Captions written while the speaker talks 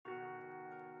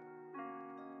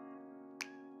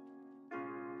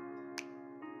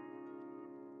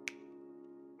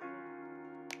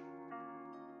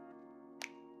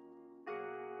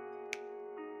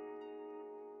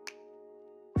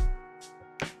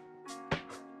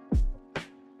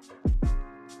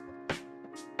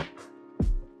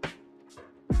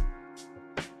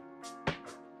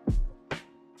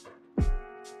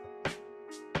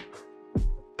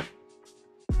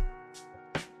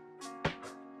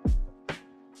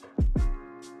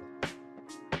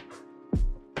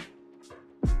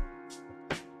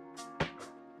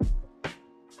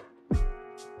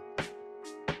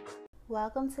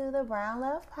Welcome to the Brown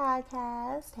Love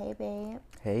Podcast. Hey, babe.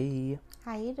 Hey.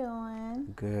 How you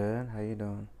doing? Good. How you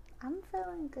doing? I'm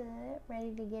feeling good.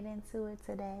 Ready to get into it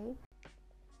today.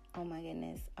 Oh my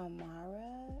goodness.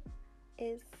 Amara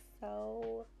is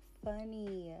so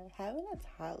funny. Having a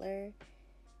toddler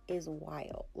is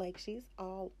wild. Like, she's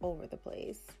all over the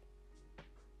place.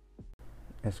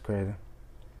 It's crazy.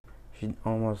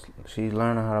 She's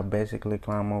learning how to basically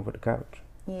climb over the couch.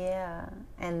 Yeah.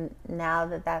 And now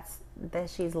that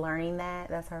she's learning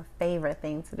that's her favorite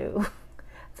thing to do.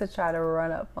 To try to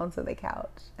run up onto the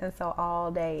couch. And so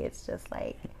all day it's just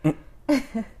like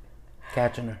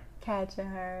Catching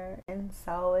her. And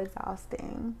so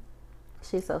exhausting.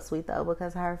 She's so sweet though,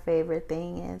 because her favorite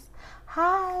thing is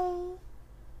hi.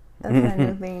 That's her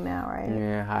new thing now, right?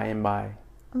 Yeah, hi and bye.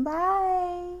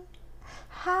 Bye.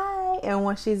 Hi. And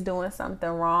when she's doing something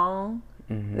wrong,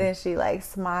 then she like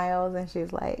smiles and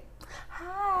she's like,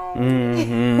 hi.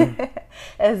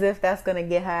 As if that's gonna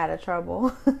get her out of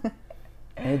trouble.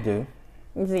 They do.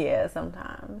 Yeah,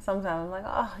 sometimes. Sometimes I'm like,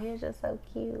 oh, you're just so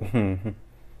cute.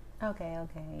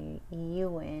 Okay, you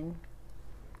win.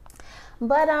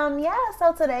 But yeah,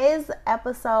 so today's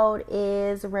episode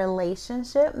is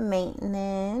relationship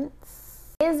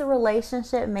maintenance. Is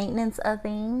relationship maintenance a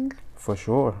thing? For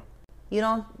sure. You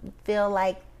don't feel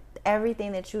like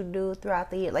everything that you do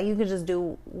throughout the year, like you can just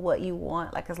do what you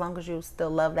want, like as long as you still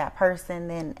love that person,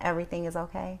 then everything is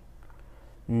okay?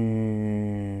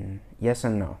 Yes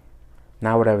and no.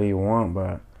 Not whatever you want,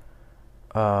 but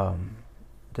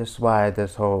this is why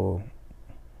it's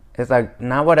like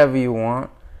not whatever you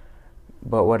want,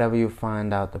 but whatever you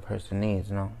find out the person needs,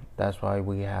 you know? That's why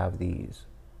we have these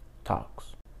talks.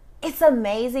 It's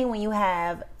amazing when you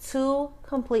have two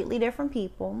completely different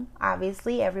people.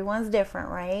 Obviously, everyone's different,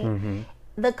 right?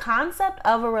 The concept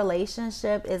of a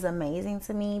relationship is amazing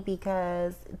to me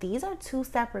because these are two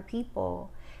separate people.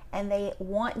 And they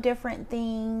want different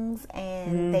things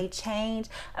and they change.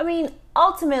 I mean,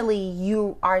 ultimately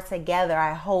you are together,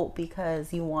 I hope,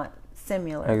 because you want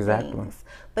similar things.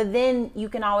 But then you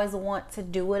can always want to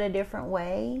do it a different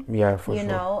way. Yeah, for sure. You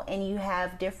know, and you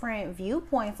have different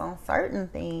viewpoints on certain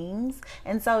things.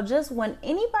 And so just when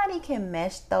anybody can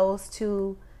mesh those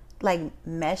two, like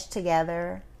mesh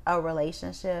together a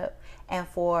relationship and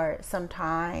for some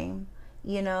time,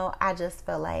 you know, I just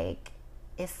feel like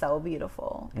it's so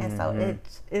beautiful. And so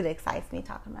it excites me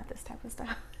talking about this type of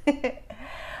stuff.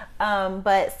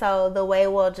 But so the way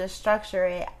we'll just structure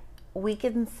it, we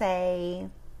can say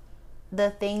the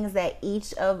things that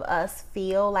each of us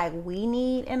feel like we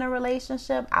need in a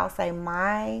relationship. I'll say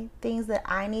my things that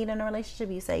I need in a relationship.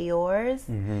 You say yours.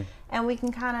 And we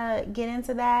can kind of get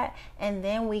into that. And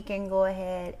then we can go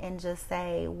ahead and just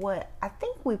say what I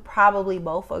think we probably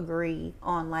both agree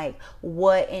on, like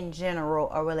what in general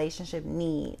a relationship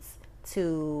needs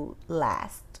to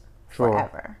last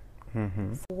forever.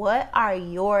 So what are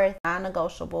your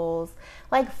non-negotiables,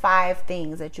 like 5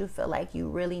 things that you feel like you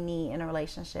really need in a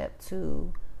relationship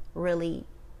to really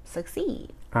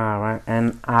succeed? All right.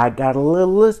 And I got a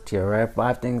little list here, right?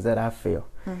 5 things that I feel.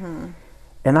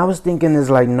 And I was thinking there's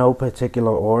like no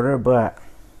particular order, but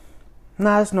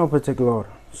it's no particular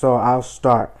order. So I'll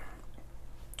start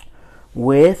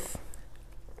with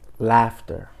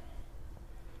laughter.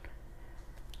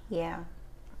 Yeah.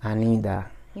 I need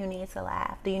that. You need to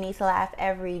laugh. Do you need to laugh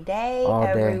every day, all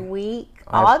every day. week,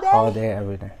 all day? All day,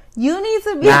 every day. You need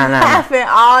to be laughing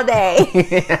all day.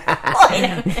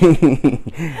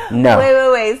 No.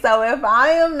 Wait. So if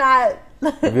I am not...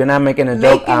 If you're not making a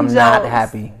joke, I'm not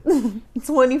happy.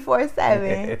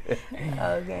 24/7.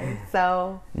 Okay,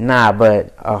 so...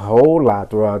 But a whole lot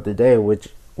throughout the day, which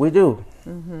we do.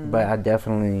 But I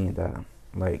definitely need that.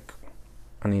 Like,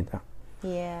 I need that.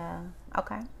 Yeah,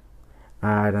 okay.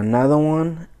 Alright, another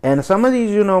one. And some of these,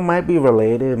 might be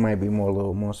related. It might be a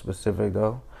little more specific,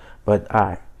 though. But,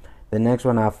 alright. The next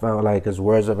one I felt like is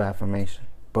words of affirmation.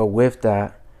 But with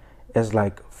that, it's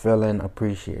like feeling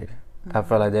appreciated. I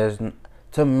feel like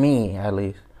to me at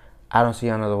least, I don't see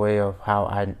another way of how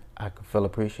I could feel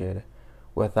appreciated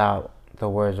without the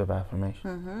words of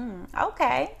affirmation.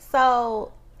 Okay,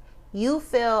 so you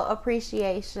feel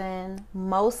appreciation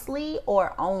mostly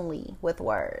or only with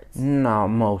words? No,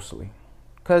 mostly.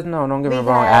 Because, don't get me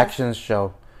wrong, actions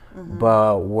show.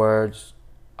 But words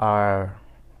are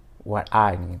what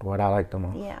I need, what I like the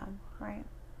most. Yeah, right.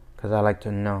 Because I like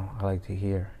to know, I like to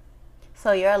hear.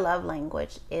 So your love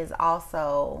language is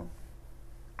also,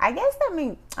 I guess that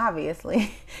means,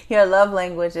 obviously, your love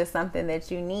language is something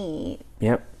that you need.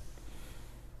 Yep.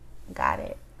 Got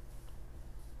it.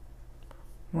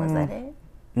 Was that it?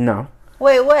 No.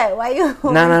 Wait, what? Why you?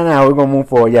 No. We're going to move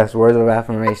forward. Yes, words of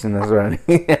affirmation. That's right.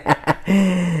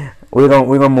 we're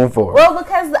gonna move forward. Well,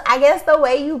 because I guess the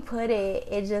way you put it,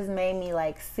 it just made me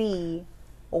like see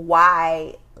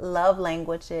why love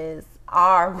languages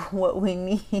are what we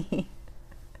need.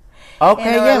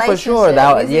 Okay, yeah, for sure.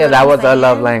 That was a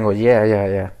love language.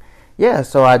 Yeah,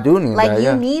 so I do need like that.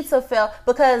 You need to feel,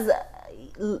 because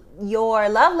your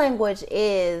love language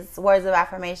is words of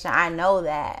affirmation. I know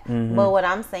that. Mm-hmm. But what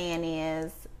I'm saying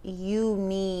is you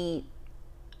need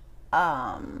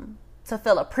to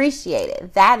feel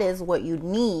appreciated. That is what you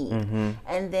need. Mm-hmm.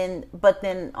 And then, but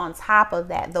then on top of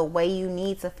that, the way you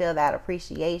need to feel that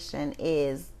appreciation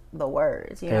is the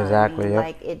words. You know exactly. what I mean? Yep.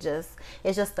 Like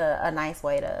it's just a nice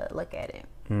way to look at it.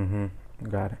 Mm-hmm.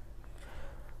 Got it.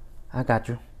 I got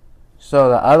you. So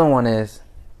the other one is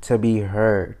to be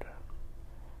heard.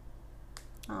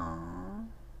 Aww.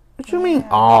 What you mean?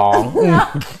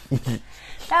 Aww.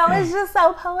 That was just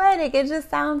so poetic. It just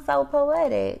sounds so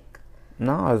poetic.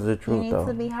 No, it's the truth, You need though.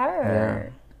 to be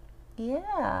heard.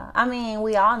 Yeah. I mean,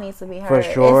 we all need to be heard. For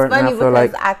sure. It's funny and I feel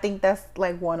because like, I think that's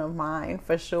like one of mine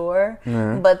for sure.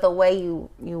 Yeah. But the way you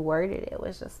worded it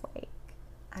was just like,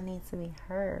 I need to be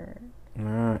heard.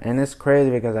 and it's crazy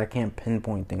because I can't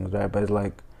pinpoint things, right? But it's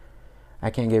like, I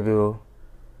can't give you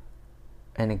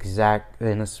an exact,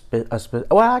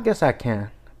 well, I guess I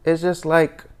can. It's just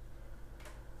like,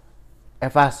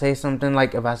 if I say something I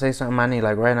need,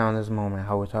 like right now in this moment,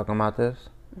 how we're talking about this,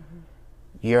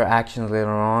 your actions later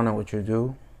on and what you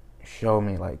do show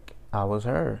me like I was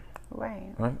heard.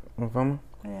 Right. Right? You feel me?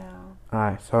 Yeah.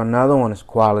 Alright, so another one is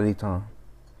quality time.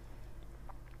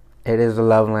 It is a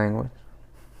love language,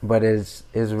 but it's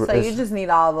So you just need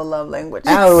all the love languages.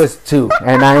 Now it was 2,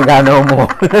 and I ain't got no more.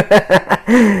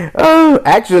 Oh,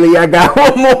 actually, I got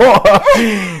one more.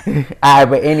 Alright,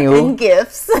 but anywho. And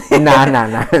gifts.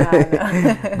 Nah.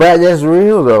 But it's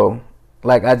real, though.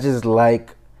 Like, I just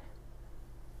like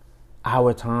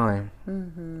our time.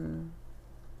 Mm-hmm.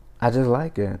 I just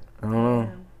like it. I don't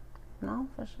know. No,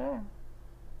 for sure.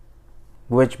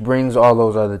 Which brings all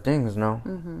those other things, no?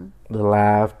 Mm-hmm. The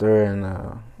laughter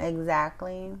and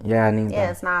Exactly. yeah, I need Yeah,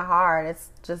 that. it's not hard. It's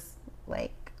just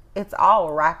like it's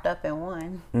all wrapped up in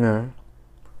one. Yeah.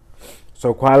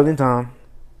 So quality time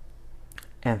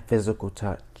and physical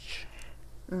touch.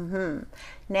 Mm-hmm.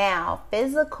 Now,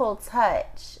 physical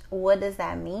touch, what does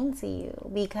that mean to you?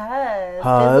 Because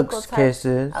Hugs, physical touch,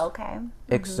 kisses, okay,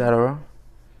 etc.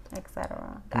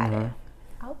 etc. Got it.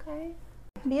 Okay,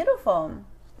 beautiful.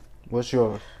 What's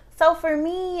yours? So for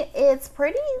me, it's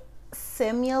pretty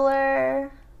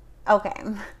similar. Okay,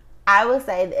 I would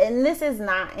say, and this is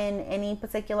not in any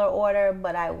particular order,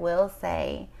 but I will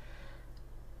say,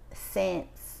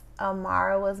 since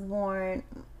Amara was born,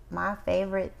 my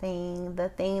favorite thing, the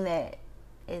thing that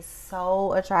is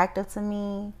so attractive to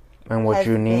me, And what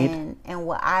you need? and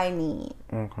what I need,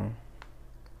 Okay.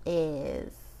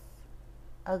 is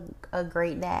a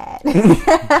great dad.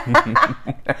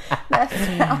 That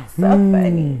sounds so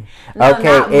funny. No,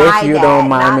 Okay, if you don't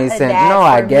mind me saying, no,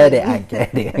 I get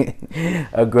it.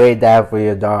 A great dad for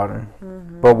your daughter.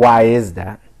 But why is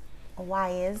that?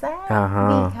 Why is that?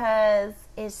 Uh-huh. Because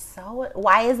it's so.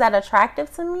 Why is that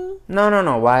attractive to me?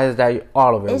 No. Why is that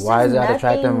all of it? It's why just is that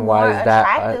attractive? nothing And why more is that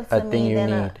attractive a to thing me you than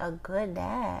need? a good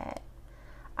dad.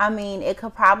 I mean, it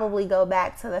could probably go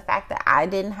back to the fact that I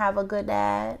didn't have a good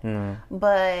dad,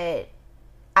 but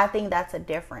I think that's a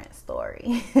different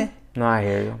story. No, I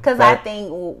hear you. Because I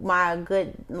think my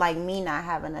good, like me not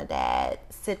having a dad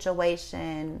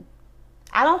situation,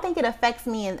 I don't think it affects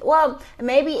me. And well,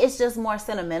 maybe it's just more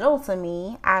sentimental to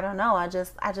me. I don't know. I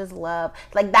just love,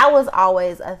 like, that was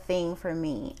always a thing for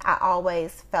me. I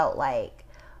always felt like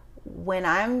when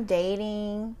I'm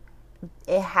dating,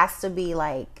 it has to be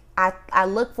like, I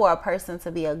look for a person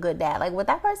to be a good dad. Like, would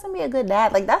that person be a good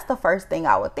dad? Like, that's the first thing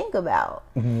I would think about.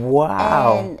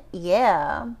 Wow. And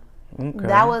yeah, Okay.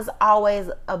 that was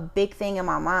always a big thing in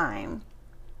my mind.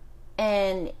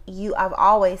 And I've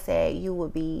always said you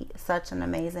would be such an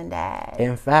amazing dad.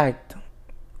 In fact,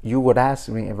 you would ask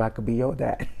me if I could be your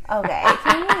dad. Okay,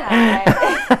 can you not?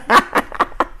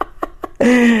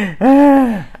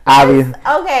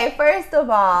 Okay, first of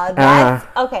all,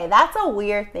 that's a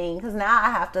weird thing, because now I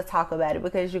have to talk about it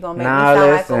because you're gonna make me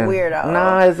sound like a weirdo.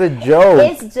 No, it's a joke.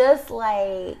 It's just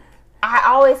like, I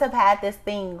always have had this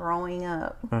thing growing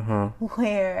up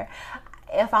where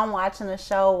if I'm watching a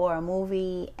show or a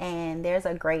movie and there's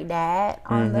a great dad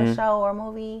on the show or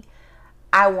movie,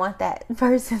 I want that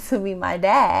person to be my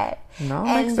dad. No,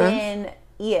 and makes then sense.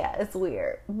 Yeah, it's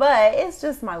weird, but it's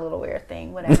just my little weird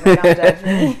thing. Whatever, don't judge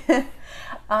me.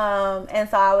 And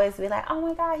so I always be like, oh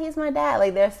my God, he's my dad.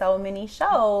 Like, there's so many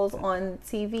shows on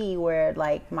TV where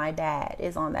like my dad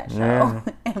is on that show.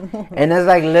 And it's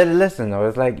like, listen though,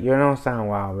 it's like, you don't sound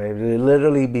wild, baby. They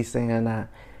literally be saying that,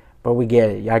 but we get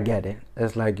it. Y'all get it.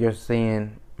 It's like you're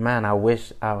saying, man, I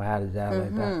wish I had a dad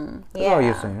like that. That's all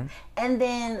you're saying. And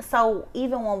then, so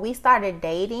even when we started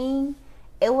dating,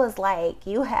 it was like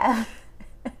you have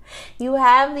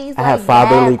these. I have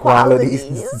fatherly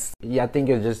qualities. Yeah, I think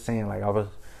you're just saying like I was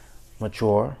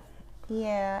mature.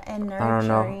 Yeah, and nurturing. I don't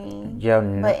know. Yeah,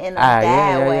 but in a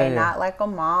dad way, not like a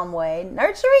mom way.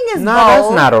 Nurturing is no,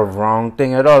 that's not a wrong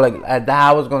thing at all. Like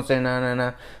I was gonna say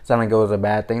no. Sound like it was a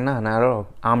bad thing. No, not at all.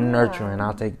 I'm nurturing.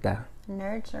 I'll take that.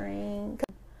 Nurturing.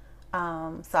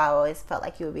 So I always felt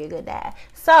like you would be a good dad.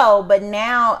 So, but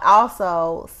now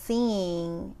also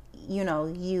seeing,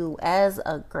 you as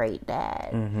a great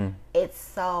dad, it's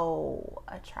so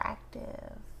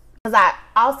attractive. Because I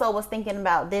also was thinking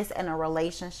about this in a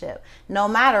relationship. No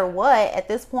matter what, at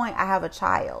this point, I have a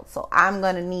child. So I'm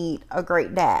going to need a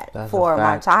great dad for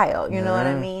my child. You know what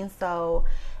I mean? So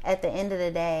at the end of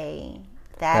the day,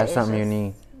 that's something you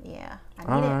need. Yeah,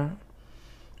 I need it.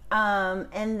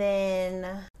 And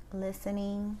then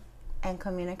listening and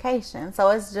communication. So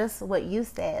it's just what you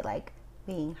said, like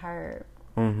being heard.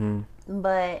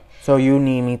 But so you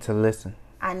need me to listen.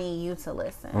 I need you to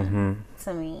listen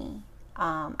to me.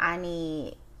 I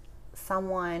need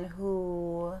someone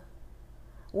who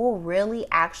will really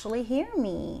actually hear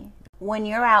me. When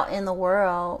you're out in the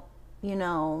world,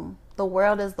 the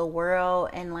world is the world,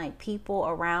 and like people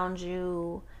around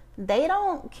you, they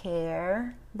don't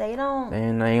care. They don't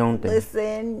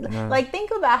listen. No. Like,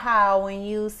 think about how when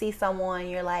you see someone,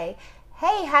 you're like,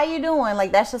 hey, how you doing?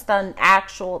 Like, that's just a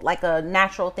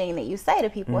natural thing that you say to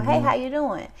people. Hey, how you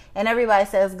doing? And everybody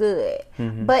says good.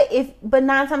 But 9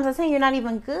 times out of 10, you're not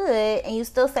even good, and you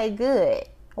still say good.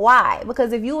 Why?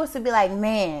 Because if you was to be like,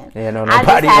 man,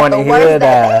 nobody want to hear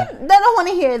that. They don't want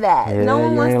to hear that. Yeah, no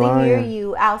one wants to hear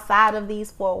you outside of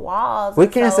these 4 walls. We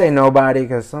can't say nobody,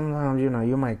 because sometimes,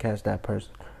 you might catch that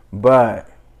person. But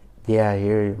yeah, I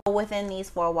hear you. Within these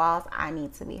 4 walls, I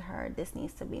need to be heard. This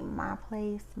needs to be my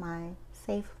place, my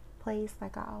safe place,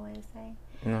 like I always say.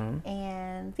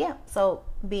 And so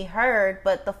be heard.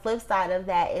 But the flip side of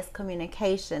that is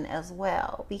communication as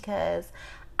well, because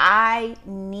I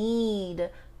need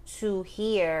to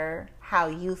hear how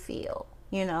you feel.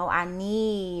 I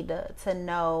need to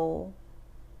know,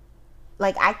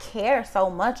 like, I care so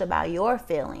much about your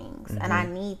feelings, and I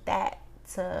need that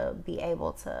to be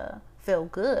able to feel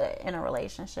good in a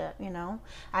relationship.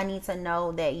 I need to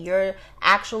know that you're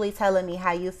actually telling me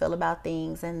how you feel about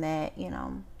things, and that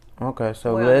okay,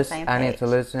 so I need to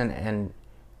listen and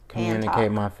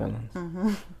communicate my feelings.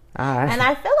 All right. And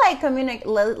I feel like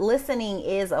listening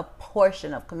is a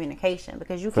portion of communication,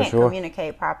 because you can't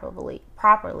communicate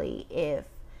properly if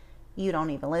you don't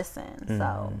even listen.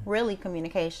 So really,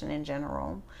 communication in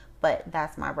general, but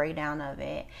that's my breakdown of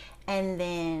it. And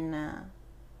then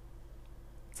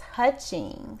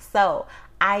touching. So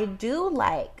I do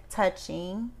like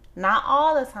touching, not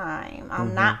all the time.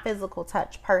 I'm not physical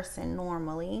touch person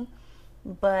normally,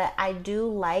 but I do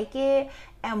like it.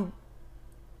 And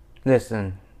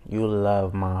listen, you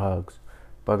love my hugs,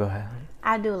 but go ahead.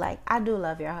 I do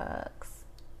love your hugs.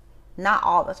 Not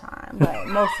all the time, but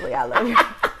mostly I love you.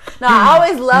 No, I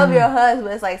always love your hugs,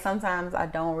 but it's like sometimes I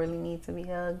don't really need to be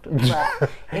hugged. But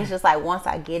it's just like once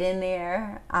I get in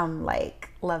there, I'm like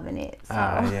loving it. So.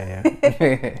 Yeah.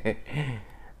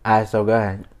 All right, so go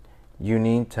ahead. You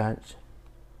need touch,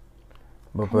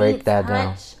 but break that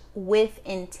down. With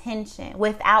intention,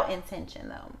 without intention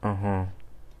though.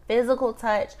 Physical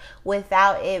touch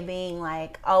without it being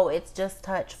like, oh, it's just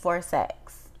touch for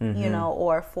sex,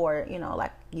 or for,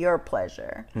 like your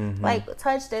pleasure. Like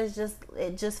touch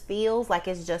it just feels like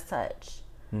it's just touch.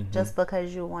 Just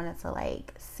because you wanted to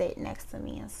like sit next to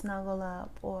me and snuggle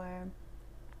up or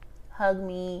hug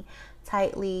me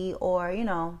tightly or,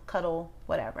 cuddle,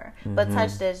 whatever. But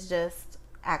touch is just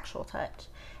actual touch.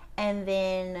 And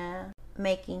then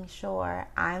making sure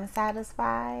I'm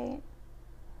satisfied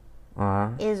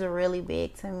is really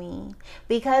big to me,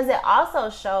 because it also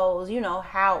shows,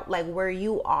 how, like, where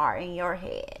you are in your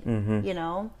head,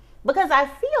 because I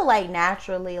feel like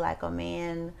naturally, like, a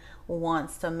man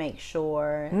wants to make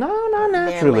sure not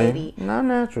naturally.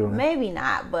 Maybe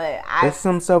not, but there's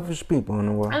some selfish people in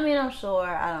the world. I mean, I'm sure,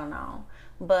 I don't know,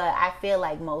 but I feel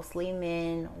like mostly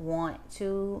men want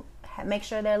to make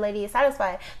sure their lady is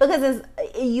satisfied, because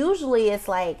usually it's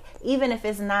like, even if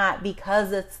it's not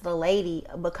because of the lady,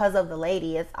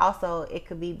 it's also, it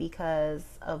could be because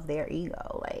of their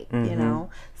ego, like,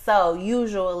 so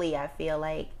usually I feel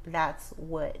like that's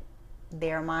what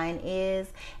their mind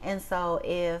is. And so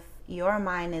if your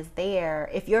mind is there,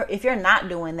 if you're not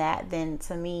doing that, then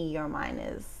to me your mind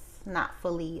is not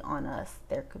fully on us.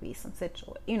 There could be some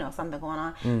something going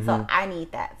on. So I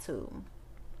need that to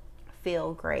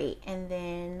feel great. And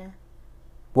then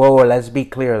well, let's be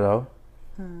clear though.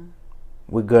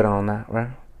 We're good on that,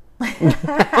 right?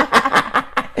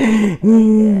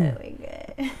 we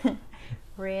good.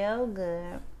 Real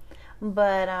good.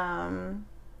 But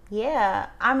yeah,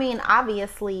 I mean,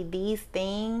 obviously these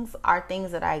things are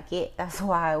things that I get. That's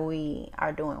why we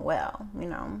are doing well,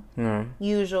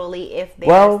 Usually if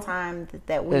there's times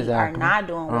that we are not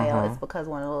doing well, it's because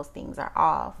one of those things are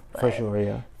off. But for sure,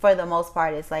 yeah. For the most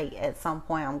part, it's like at some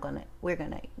point we're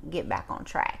gonna get back on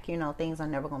track. Things are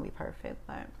never gonna be perfect,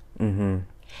 but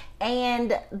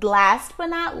and last but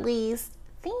not least,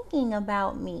 thinking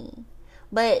about me.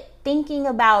 But thinking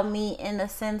about me in the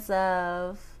sense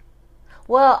of,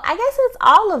 well, I guess it's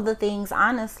all of the things,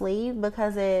 honestly,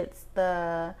 because it's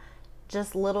the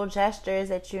just little gestures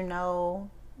that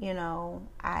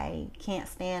I can't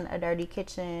stand a dirty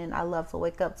kitchen. I love to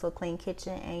wake up to a clean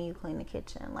kitchen and you clean the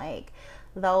kitchen. Like,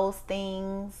 those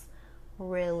things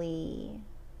really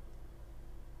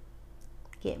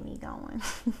get me going.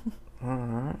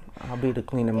 I'll be the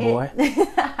cleaning boy.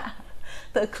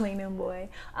 The cleaning boy.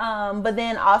 But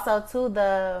then also too,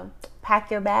 the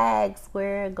pack your bags,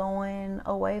 we're going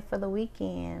away for the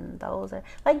weekend. Those are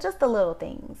like just the little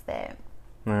things that.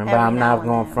 But I'm not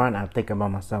going front. I think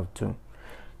about myself too,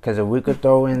 because if we could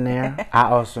throw in there, I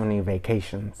also need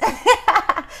vacations.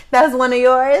 That's one of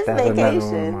yours? That's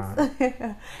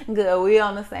vacations. Good. We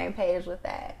on the same page with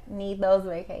that. Need those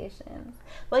vacations.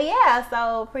 But yeah,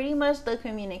 so pretty much the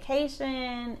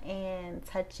communication and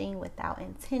touching without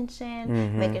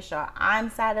intention, making sure I'm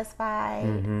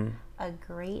satisfied, a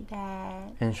great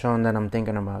dad. And showing that I'm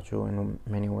thinking about you in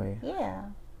many ways. Yeah.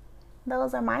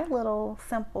 Those are my little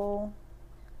simple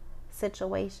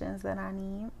situations that I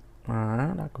need.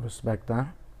 Alright, I can respect that.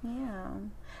 Yeah.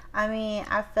 I mean,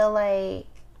 I feel like...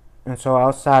 And so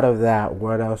outside of that,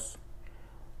 what else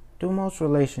do most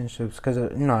relationships, because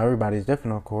everybody's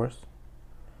different, of course,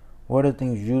 what are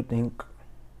things you think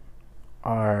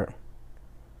are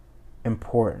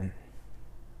important?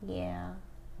 Yeah,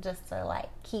 just to like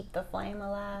keep the flame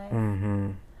alive.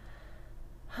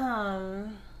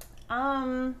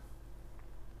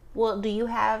 Well, do you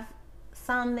have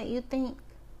some that you think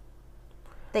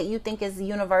is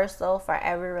universal for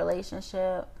every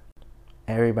relationship?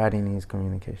 Everybody needs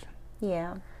communication.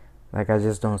 Yeah. Like, I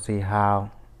just don't see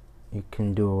how you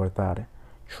can do it without it.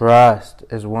 Trust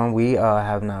is one we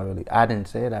have not really... I didn't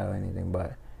say that or anything,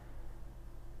 but...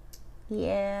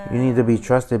 Yeah. You need to be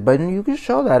trusted. But you can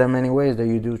show that in many ways that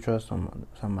you do trust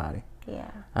somebody. Yeah.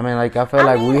 I mean, like, I feel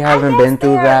like we haven't been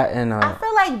through that in I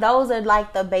feel like those are,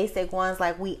 like, the basic ones.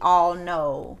 Like, we all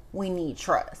know we need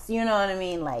trust. You know what I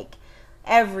mean? Like...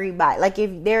 Everybody, like,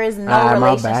 if there is no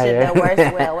relationship that works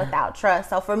well without trust.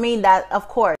 So for me, that, of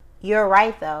course, you're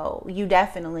right though, you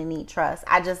definitely need trust.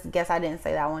 I just guess I didn't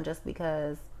say that one just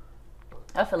because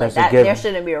I feel like that there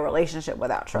shouldn't be a relationship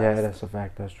without trust. Yeah, that's a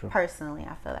fact. That's true. Personally,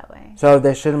 I feel that way. So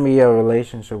there shouldn't be a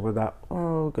relationship without...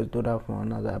 we could do that for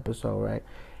another episode, right?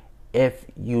 If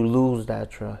you lose that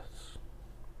trust,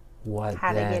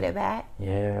 how to get it back?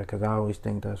 Yeah, because I always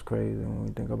think that's crazy when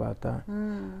we think about that.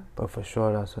 But for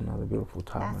sure, that's another beautiful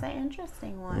topic. That's an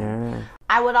interesting one. Yeah.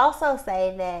 I would also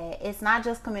say that it's not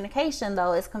just communication,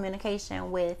 though. It's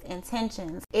communication with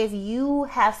intentions. If you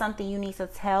have something you need to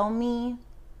tell me,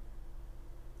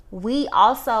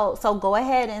 so go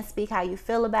ahead and speak how you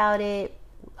feel about it.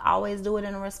 Always do it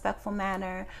in a respectful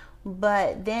manner.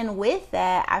 But then with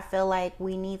that, I feel like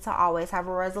we need to always have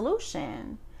a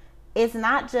resolution. It's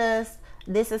not just,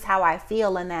 this is how I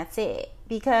feel and that's it.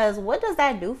 Because what does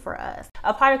that do for us?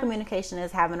 A part of communication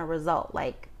is having a result.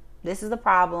 Like, this is the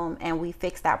problem and we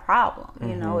fix that problem.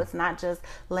 It's not just,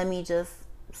 let me just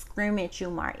scream at you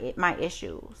my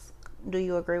issues. Do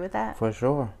you agree with that? For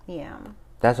sure. Yeah.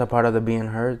 That's a part of the being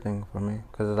heard thing for me.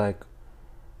 Because it's like,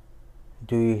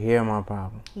 do you hear my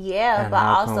problem? Yeah, and but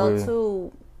also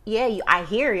too... Yeah, I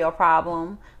hear your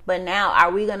problem, but now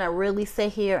are we going to really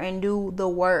sit here and do the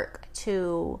work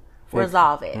to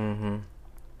resolve it? And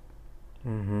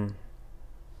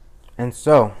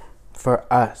so,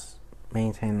 for us,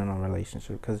 maintaining a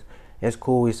relationship, because it's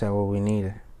cool we said what we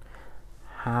needed.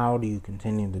 How do you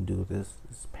continue to do this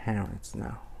as parents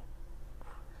now?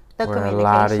 The Where communication? a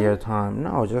lot of your time,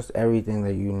 no, just everything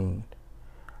that you need.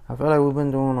 I feel like we've been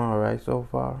doing all right so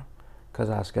far. Because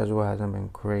our schedule hasn't been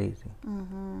crazy.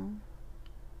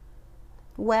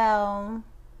 Well,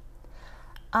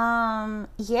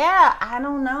 yeah, I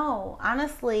don't know.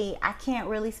 Honestly, I can't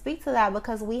really speak to that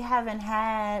because we haven't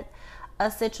had a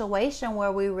situation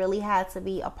where we really had to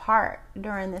be apart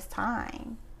during this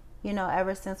time. You know,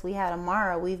 ever since we had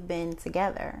Amara, we've been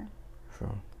together.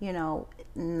 True. You know,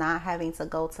 not having to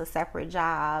go to separate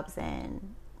jobs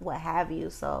and what have you.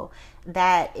 So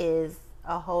that is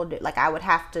a whole, like, I would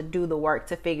have to do the work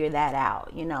to figure that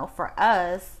out. You know, for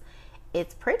us,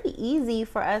 it's pretty easy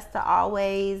for us to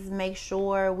always make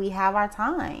sure we have our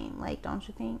time. Like, don't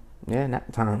you think? Yeah,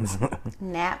 nap times.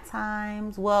 Nap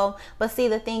times. Well, but see,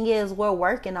 the thing is, we're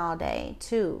working all day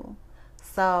too.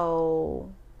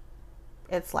 So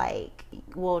it's like,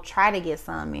 we'll try to get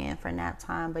some in for nap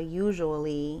time, but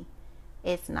usually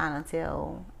it's not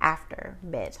until after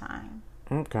bedtime.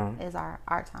 Okay. Is our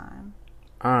time.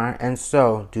 All right. And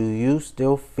so, do you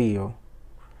still feel,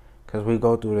 because we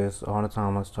go through this all the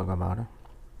time, let's talk about it,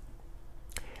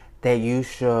 that you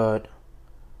should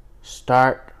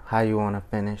start how you want to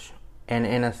finish, and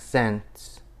in a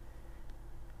sense,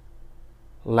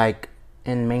 like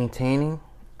in maintaining,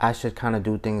 I should kind of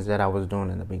do things that I was doing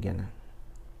in the beginning?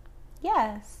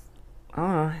 Yes.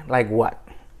 Like what?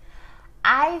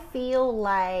 I feel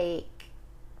like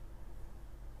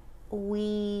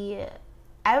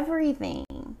everything.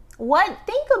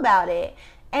 Think about it.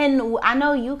 And I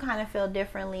know you kind of feel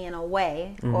differently in a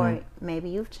way, or maybe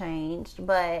you've changed,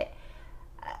 but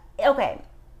okay.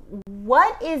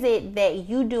 What is it that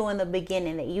you do in the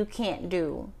beginning that you can't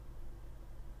do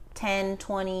 10,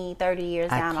 20, 30 years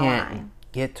down the line? I can't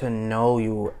get to know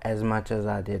you as much as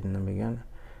I did in the beginning.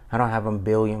 I don't have a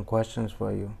billion questions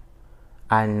for you.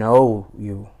 I know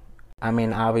you. I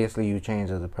mean, obviously you change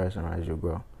as a person as you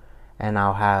grow. And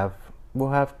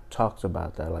we'll have talks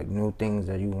about that, like new things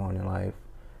that you want in life.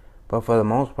 But for the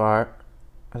most part,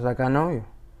 it's like I know you.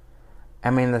 I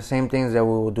mean, the same things that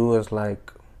we will do is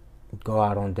like go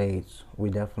out on dates. We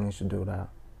definitely should do that.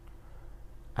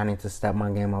 I need to step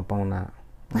my game up on that.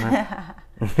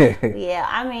 Right? Yeah,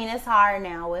 I mean, it's hard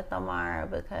now with Amara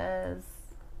because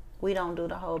we don't do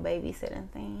the whole babysitting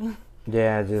thing.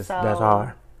 Yeah, that's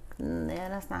hard. Yeah,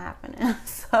 that's not happening.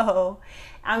 So,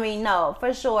 I mean, no,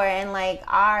 for sure. And like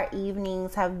our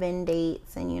evenings have been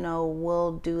dates, and you know,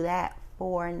 we'll do that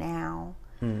for now.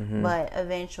 But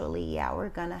eventually, yeah, we're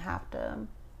gonna have to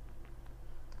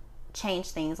change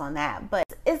things on that. But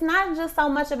it's not just so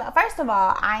much about, first of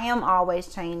all, I am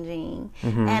always changing.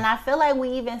 And I feel like we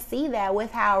even see that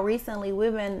with how recently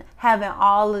we've been having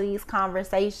all of these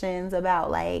conversations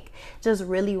about like just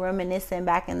really reminiscing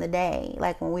back in the day,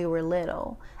 like when we were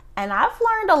little. And I've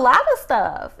learned a lot of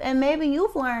stuff, and maybe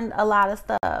you've learned a lot of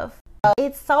stuff.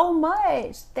 It's so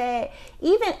much that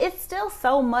it's still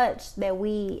so much that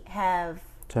we have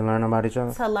to learn about each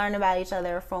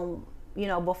other from, you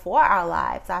know, before our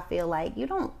lives. I feel like you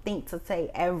don't think to say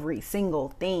every single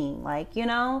thing, like, you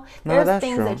know, there's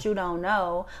things true. That you don't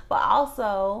know, but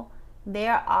also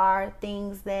there are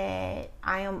things that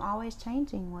I am always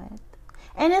changing with.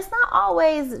 And it's not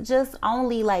always just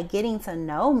only like getting to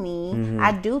know me.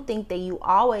 I do think that you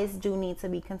always do need to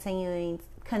be continuing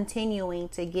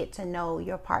to get to know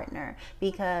your partner,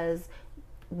 because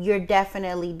you're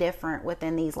definitely different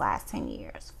within these last 10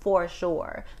 years, for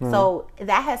sure. So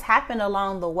that has happened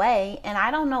along the way, and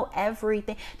I don't know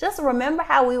everything. Just remember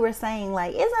how we were saying,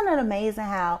 like, isn't it amazing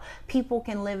how people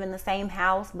can live in the same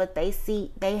house, but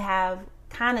they have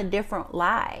kind of different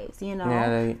lives, you know?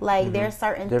 Yeah, there's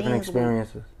certain different things.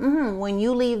 Experiences. When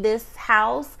you leave this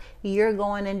house, you're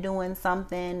going and doing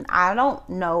something. I don't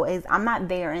know. I'm not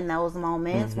there in those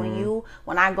moments.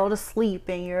 When I go to sleep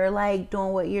and you're like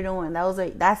doing what you're doing,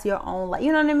 that's your own life.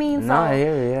 You know what I mean? No, I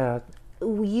hear you, yeah.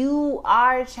 You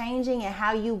are changing, and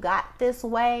how you got this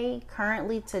way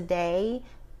currently today,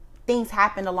 things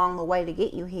happened along the way to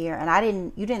get you here,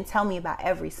 and you didn't tell me about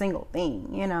every single thing,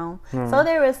 you know. So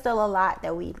there is still a lot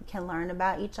that we can learn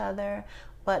about each other,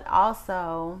 but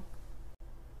also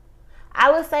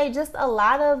I would say just a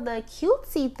lot of the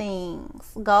cutesy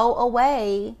things go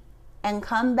away and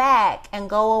come back, and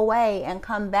go away and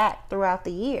come back throughout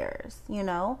the years, you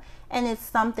know. And it's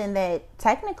something that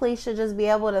technically should just be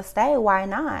able to stay. Why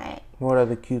not? What are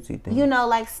the cutesy things? You know,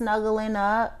 like snuggling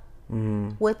up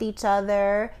with each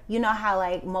other. You know how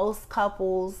like most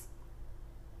couples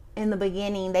in the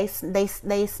beginning they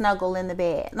snuggle in the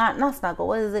bed. Not snuggle.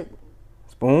 What is it?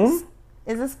 Spoon?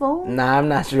 Is it spoon? Nah, I'm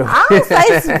not sure. I don't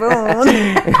say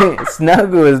spoon.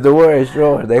 Snuggle is the word.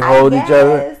 Sure, they hold each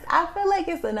other. I feel like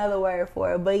it's another word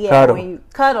for it, but yeah, cuddle. When you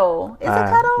cuddle, is it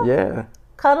cuddle? Yeah.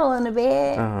 Cuddle in the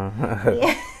bed. Uh-huh.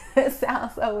 Yeah, it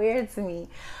sounds so weird to me.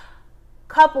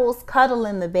 couples cuddle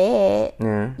in the bed,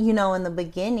 Yeah. you know, in the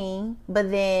beginning,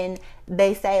 but then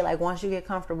they say like once you get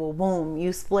comfortable, boom,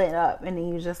 you split up and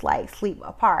then you just like sleep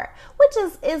apart, which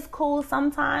is cool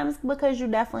sometimes because you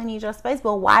definitely need your space.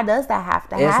 But why does that have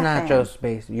to happen? It's not your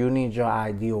space. You need your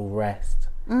ideal rest.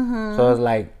 So it's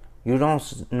like you don't.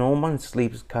 No one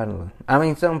sleeps cuddling. I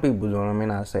mean, some people do. I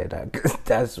mean, I say that 'cause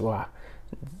that's why.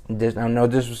 I'm no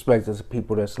disrespect to the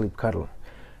people that sleep cuddling.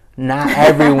 Not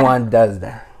everyone does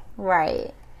that.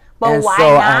 Right. But And why so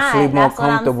not? I sleep more That's what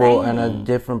I'm comfortable in a saying.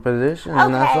 different position,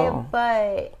 and that's Okay, all.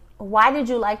 but why did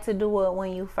you like to do it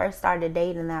when you first started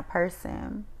dating that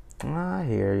person? I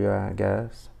hear you, I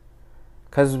guess.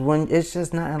 Because when it's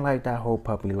just nothing like that whole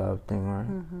puppy love thing,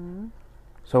 right?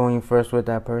 So when you first with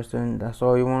that person, that's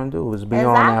all you want to do is be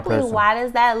on that Exactly. person. Why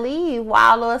does that leave? Why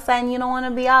all of a sudden you don't want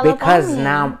to be all Because up on me?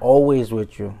 now I'm always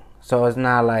with you. So it's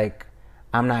not like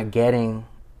I'm not getting.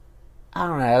 I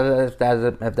don't know if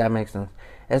that makes sense.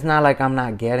 It's not like I'm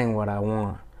not getting what I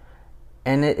want,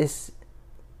 and it's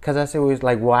because I say always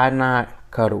like, why not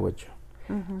cuddle with you?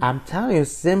 I'm telling you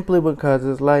simply because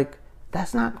it's like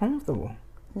that's not comfortable,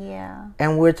 Yeah.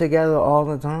 and we're together all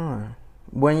the time.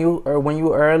 When you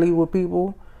early with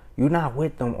people, you're not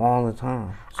with them all the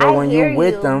time. So when hear you're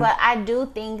with you, them, but I do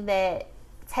think that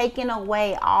taking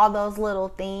away all those little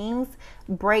things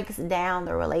breaks down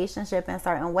the relationship in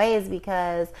certain ways,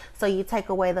 because so you take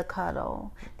away the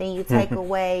cuddle, then you take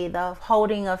away the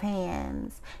holding of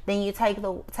hands, then you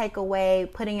take away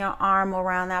putting your arm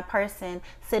around that person,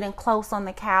 sitting close on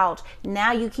the couch.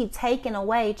 Now you keep taking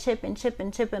away, chipping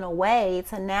away,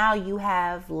 to now you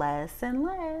have less and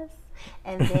less.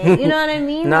 And then, you know what I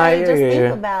mean? Nah, like, yeah, just yeah, think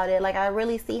yeah. about it. Like, I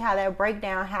really see how that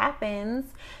breakdown happens.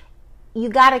 You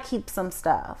gotta keep some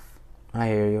stuff. I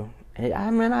hear you.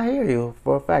 I mean, I hear you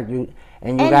for a fact. You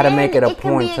got to then make it a it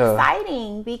can point be to.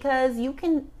 exciting because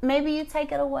maybe you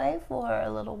take it away for a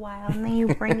little while and then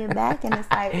you bring it back and it's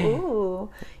like, ooh,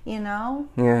 you know?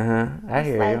 Yeah, I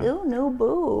hear It's like, you. ooh, new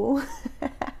boo.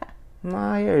 No,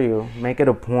 I hear you. Make it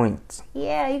a point.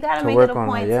 Yeah, you gotta To make it work a on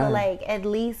it, point yeah. to like at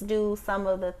least do some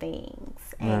of the things.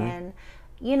 And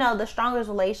you know, the strongest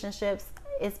relationships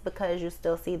is because you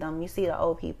still see them. You see the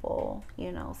old people,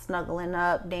 you know, snuggling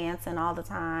up, dancing all the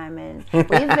time, and we've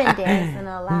been dancing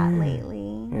a lot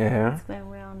lately. Yeah. It's been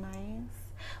real nice.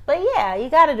 But yeah, you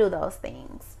gotta do those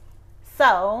things.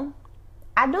 So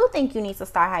I do think you need to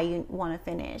start how you want to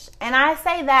finish. And I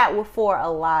say that for a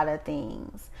lot of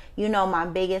things. You know, my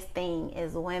biggest thing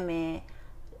is women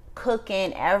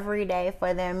cooking every day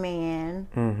for their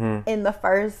man in the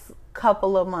first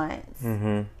couple of months.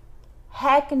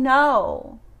 Heck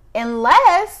no.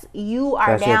 Unless you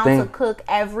are That's your down thing. to cook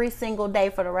every single day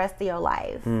for the rest of your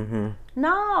life.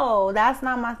 No, that's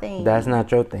not my thing. That's not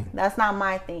your thing. That's not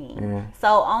my thing. Yeah.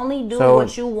 So only do So-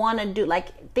 what you want to do.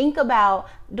 Like, think about,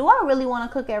 do I really want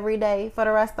to cook every day for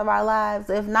the rest of our lives?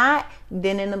 If not,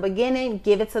 then in the beginning,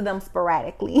 give it to them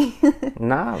sporadically.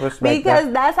 Nah, respect Because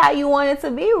that. that's how you want it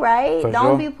to be, right? For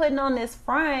Don't sure. be putting on this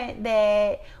front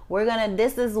that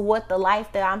this is what the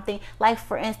life that I'm thinking. Like,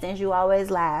 for instance, you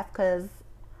always laugh because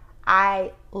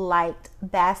I liked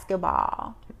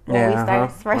basketball when we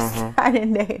first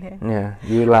started dating. Yeah,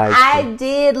 you like. I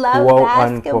did love Quote,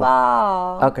 unquote.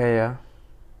 basketball. Okay, yeah.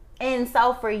 And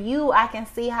so for you, I can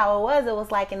see how it was. It was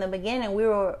like in the beginning, we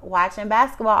were watching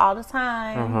basketball all the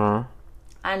time.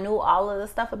 I knew all of the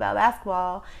stuff about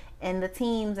basketball and the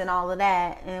teams and all of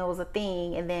that, and it was a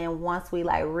thing. And then once we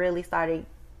like really started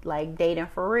like dating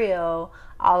for real,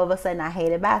 all of a sudden I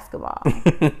hated basketball.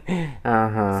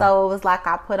 So it was like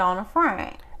I put on a front.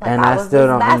 Like And I I was still this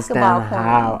don't basketball understand queen.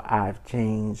 how I've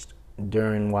changed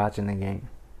during watching the game.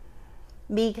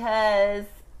 Because,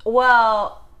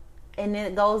 well, and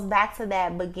it goes back to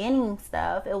that beginning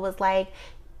stuff. It was like,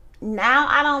 now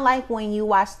I don't like when you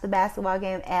watch the basketball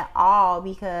game at all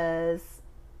because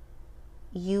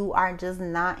you are just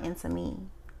not into me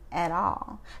at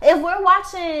all. If we're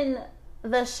watching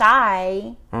The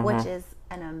Chi, which is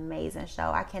an amazing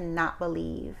show, I cannot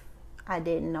believe I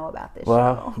didn't know about this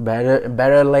Well, show.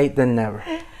 better late than never.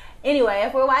 Anyway,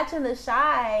 if we're watching The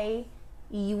Chi,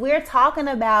 we're talking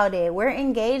about it. We're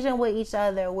engaging with each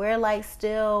other. We're like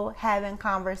still having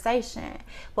conversation.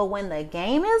 But when the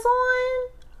game is on,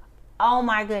 oh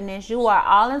my goodness, you are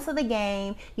all into the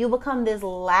game. You become this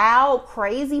loud,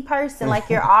 crazy person. Like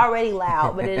you're already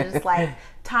loud, but it's just like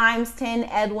times 10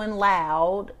 Edwin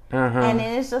loud. And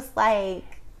then it's just like,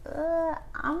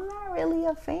 I'm not really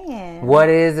a fan. What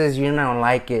is you don't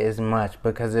like it as much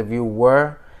because if you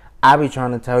were, I be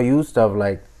trying to tell you stuff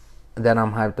like that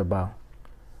I'm hyped about,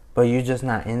 but you're just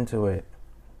not into it.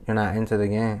 You're not into the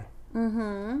game.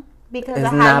 Because it's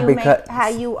of how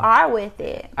you are with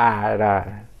it.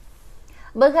 Alright.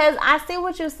 Because I see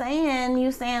what you're saying.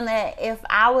 You're saying that if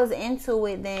I was into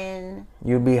it, then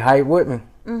you'd be hyped with me.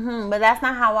 But that's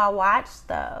not how I watch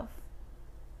stuff.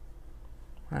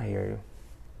 I hear you.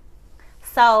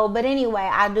 So, but anyway,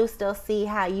 I do still see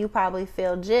how you probably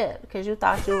feel gypped because you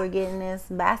thought you were getting this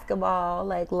basketball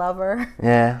like lover.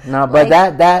 Yeah, no, but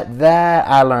like, that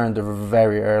I learned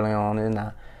very early on, and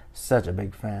I'm such a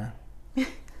big fan.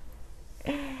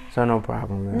 So no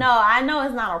problem, man. No, I know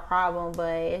it's not a problem,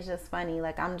 but it's just funny.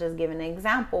 Like, I'm just giving an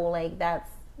example. Like,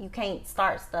 you can't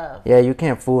start stuff. Yeah, you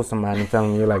can't fool somebody and tell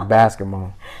them you like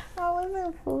basketball. I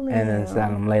wasn't fooling and then tell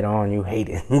them later on you hate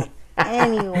it.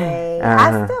 Anyway,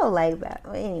 I still like that.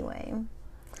 But anyway,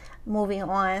 moving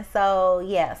on. So,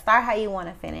 yeah, start how you want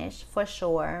to finish, for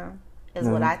sure, is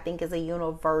what I think is a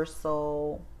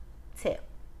universal tip.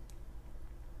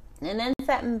 And then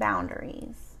setting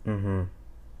boundaries.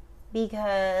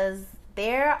 Because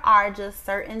there are just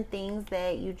certain things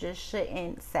that you just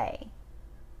shouldn't say.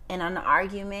 In an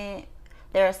argument,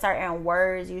 there are certain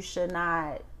words you should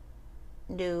not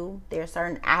do. There are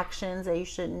certain actions that you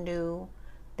shouldn't do.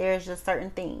 There's just certain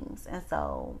things. And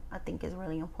so I think it's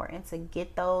really important to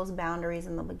get those boundaries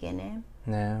in the beginning.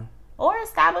 Yeah. Or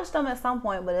establish them at some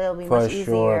point, but it'll be much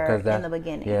easier in the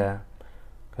beginning. Yeah.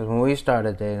 Because when we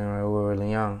started dating, we were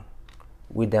really young.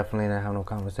 We definitely didn't have no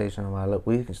conversation about, look,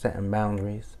 we setting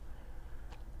boundaries.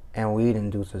 And we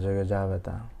didn't do such a good job at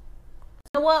that.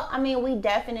 Well, I mean, we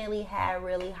definitely had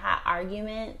really hot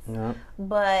arguments.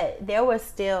 But there were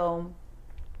still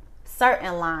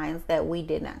certain lines that we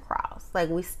did not cross. Like,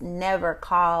 we never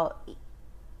called.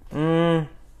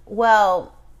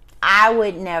 Well, I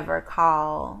would never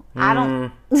call. I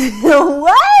don't.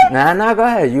 What? Nah, go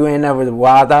ahead. You ain't never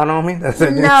wild out on me? That's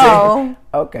what you're saying?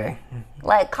 Okay.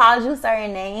 Like, called you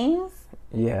certain names?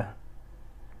 Yeah.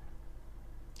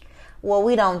 Well,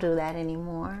 we don't do that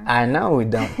anymore. I know we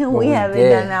don't. we haven't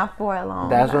done that for a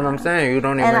long time. That's what I'm saying. You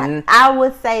don't even. And I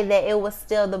would say that it was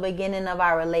still the beginning of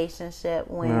our relationship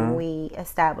when we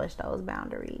established those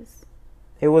boundaries.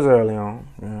 It was early on.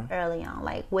 Yeah. Early on,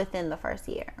 like within the first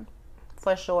year.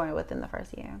 For sure, within the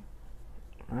first year.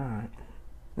 All right.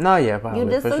 No, yeah, probably. You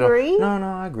disagree? For sure. No,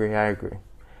 I agree.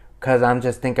 Because I'm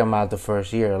just thinking about the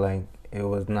first year. Like, it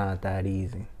was not that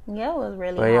easy. Yeah, it was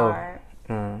really hard.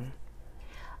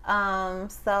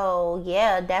 So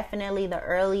yeah, definitely the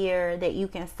earlier that you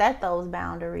can set those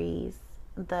boundaries,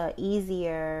 the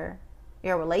easier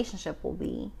your relationship will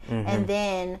be. And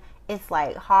then it's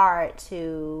like hard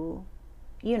to,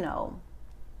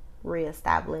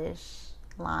 reestablish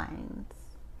lines.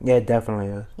 Yeah, it definitely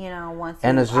is. Once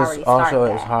and you it's just also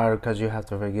it's hard because you have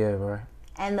to forgive, right?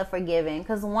 And the forgiving,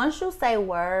 because once you say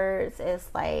words, it's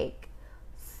like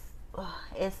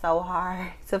it's so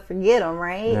hard to forget them,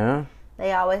 right? Yeah.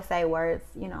 They always say words,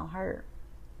 hurt.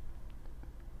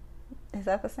 Is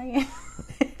that the saying?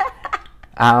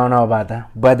 I don't know about that,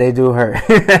 but they do hurt.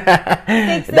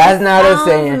 That's not a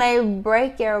saying. May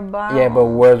break your bones. Yeah, but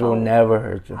words will never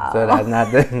hurt you. So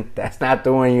that's not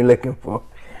the one you're looking for.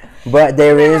 But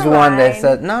there is one that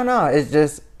says no.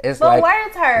 It's but like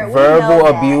words hurt. Verbal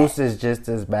abuse is just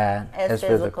as bad as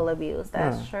physical abuse.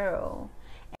 That's true.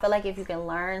 I feel like if you can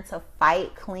learn to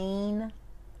fight clean.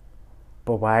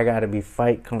 But why I gotta be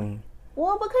fight clean?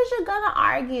 Well, because you're gonna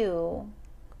argue.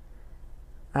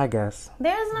 I guess.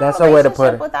 There's no that's relationship a way to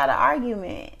put it. Without an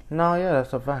argument. No, yeah,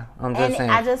 that's a fact. I'm just saying.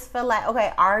 I just feel like,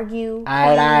 okay, argue.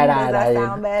 Does that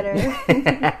sound better?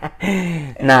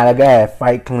 Nah, go ahead.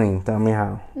 Fight clean. Tell me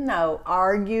how. No,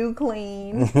 argue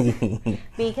clean.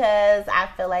 Because I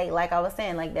feel like I was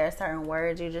saying, like there are certain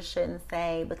words you just shouldn't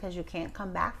say because you can't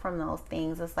come back from those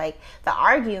things. It's like the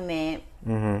argument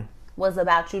was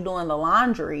about you doing the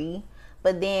laundry.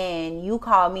 But then you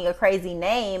called me a crazy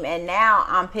name, and now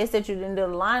I'm pissed that you didn't do the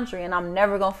laundry, and I'm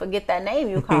never going to forget that name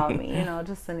you called me.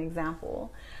 Just an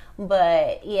example.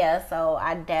 But, yeah, so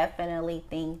I definitely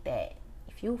think that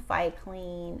if you fight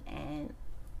clean and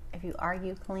if you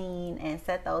argue clean and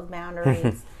set those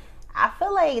boundaries, I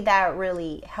feel like that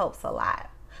really helps a lot.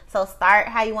 So start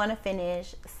how you want to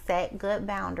finish, set good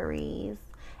boundaries,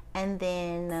 and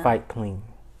then... Fight clean.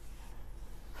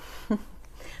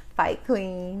 Fight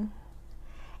clean.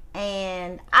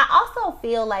 And I also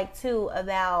feel like, too,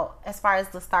 about as far as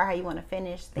the start how you want to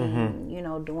finish thing,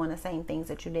 doing the same things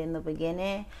that you did in the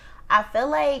beginning. I feel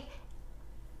like,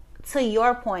 to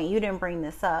your point, you didn't bring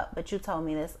this up, but you told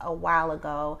me this a while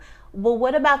ago. But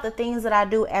what about the things that I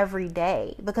do every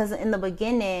day? Because in the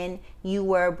beginning, you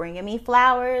were bringing me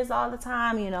flowers all the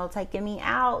time, taking me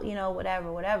out,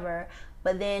 whatever.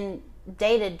 But then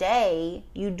day to day,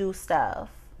 you do stuff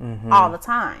all the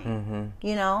time,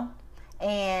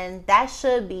 And that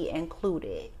should be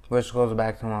included. Which goes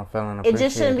back to my feeling It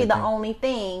just shouldn't be the only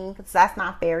thing, because that's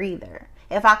not fair either.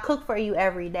 If I cook for you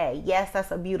every day, yes,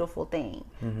 that's a beautiful thing.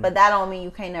 But that don't mean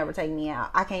you can't never take me out.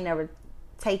 I can't never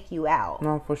take you out.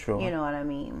 No, for sure. You know what I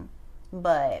mean?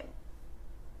 But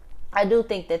I do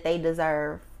think that they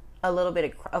deserve a little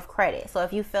bit of credit. So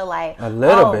if you feel like a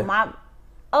little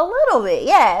bit,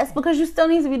 yes, because you still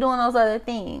need to be doing those other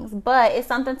things. But it's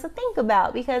something to think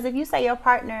about, because if you say my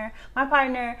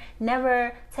partner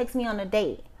never takes me on a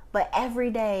date, but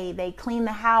every day they clean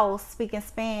the house, speak and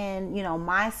span, you know,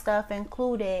 my stuff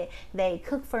included, they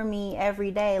cook for me every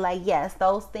day. Like, yes,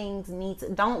 those things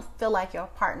don't feel like your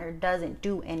partner doesn't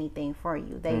do anything for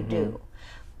you. They do.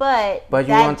 But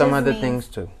you want them other things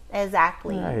too.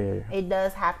 Exactly. It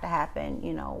does have to happen,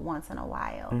 you know, once in a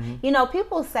while. You know,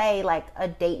 people say like a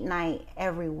date night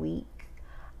every week.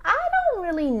 I don't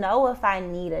really know if I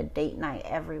need a date night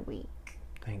every week.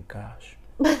 Thank gosh.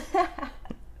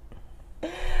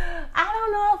 I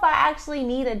don't know if I actually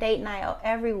need a date night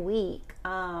every week.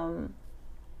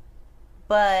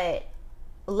 But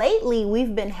lately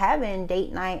we've been having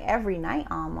date night every night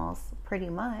almost, pretty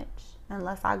much,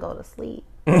 unless I go to sleep.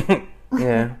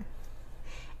 Yeah.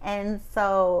 And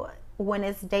so when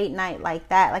it's date night like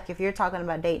that, like if you're talking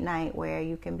about date night where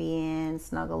you can be in,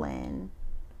 snuggling,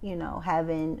 you know,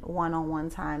 having one-on-one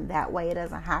time, that way it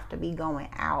doesn't have to be going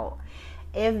out.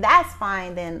 If that's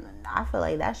fine, then I feel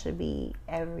like that should be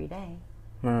every day.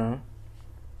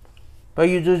 But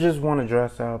you do just want to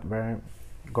dress up, right?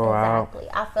 Go out. Exactly.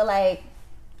 I feel like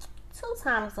 2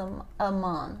 times a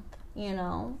month, you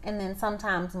know, and then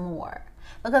sometimes more,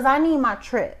 because I need my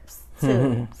trips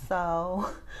too. So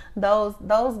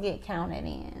those get counted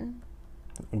in.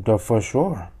 For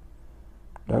sure.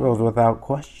 That goes without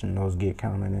question. Those get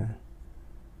counted in.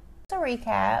 To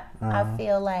recap, I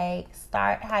feel like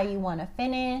start how you want to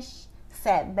finish,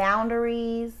 set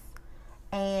boundaries,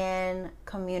 and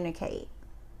communicate.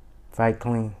 Fight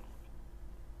clean.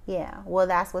 Yeah, well,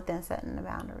 that's within setting the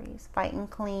boundaries. Fighting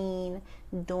clean,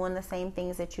 doing the same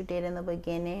things that you did in the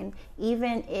beginning.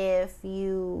 Even if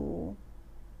you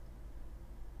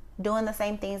doing the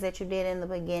same things that you did in the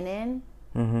beginning,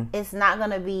 it's not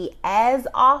going to be as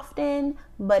often,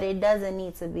 but it doesn't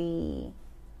need to be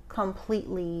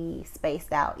completely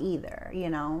spaced out either, you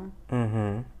know?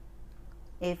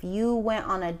 If you went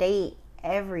on a date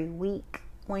every week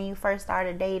when you first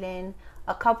started dating,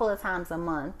 a couple of times a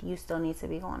month, you still need to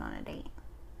be going on a date.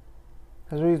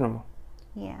 That's reasonable.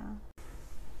 Yeah.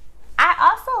 I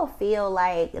also feel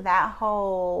like that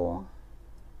whole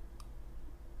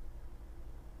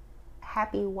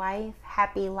happy wife,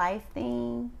 happy life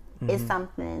thing is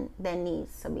something that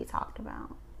needs to be talked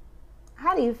about.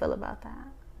 How do you feel about that?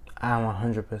 I'm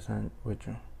 100% with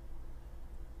you.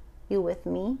 You with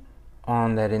me?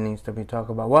 On that it needs to be talked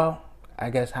about. Well, I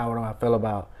guess how do I feel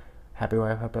about happy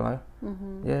wife, happy life?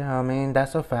 Yeah, I mean,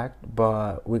 that's a fact,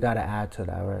 but we got to add to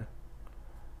that, right?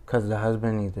 Because the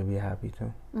husband needs to be happy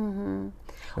too.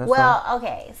 Well,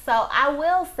 okay, so I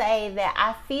will say that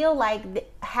I feel like the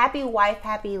happy wife,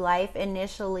 happy life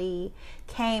initially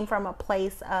came from a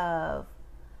place of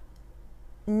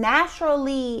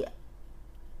naturally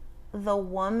the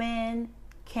woman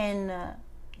can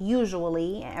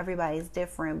usually, everybody's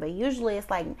different, but usually it's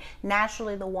like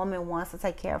naturally the woman wants to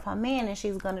take care of her man and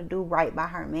she's going to do right by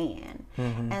her man.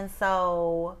 And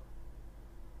so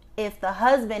if the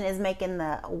husband is making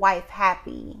the wife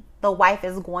happy, the wife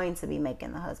is going to be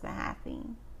making the husband happy.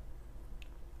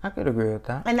 I could agree with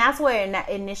that. And that's where it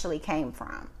initially came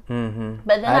from.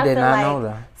 But then I did feel not like know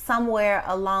that. Somewhere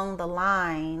along the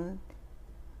line,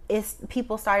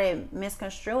 people started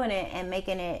misconstruing it and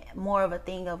making it more of a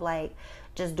thing of like,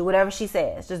 just do whatever she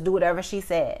says. Just do whatever she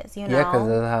says, you know? Yeah, because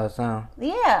that's how it sounds.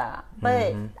 Yeah,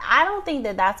 but I don't think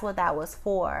that that's what that was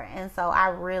for. And so I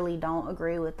really don't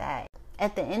agree with that.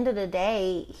 At the end of the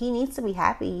day, he needs to be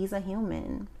happy. He's a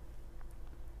human.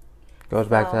 Goes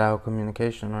back to our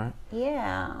communication, right?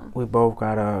 Yeah. We both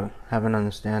got to have an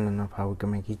understanding of how we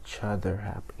can make each other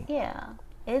happy. Yeah.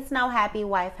 It's no happy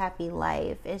wife, happy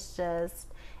life. It's just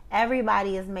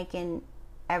everybody is making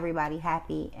everybody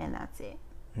happy, and that's it.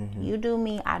 You do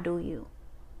me, I do you.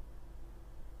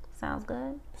 Sounds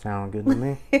good? Sounds good to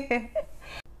me.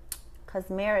 Because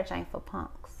marriage ain't for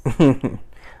punks.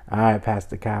 All right,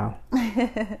 Pastor Kyle.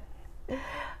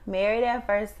 Married at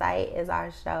First Sight is our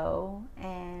show,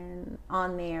 and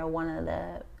on there, one of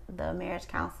the marriage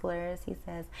counselors, he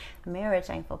says, marriage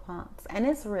ain't for punks, and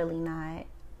it's really not.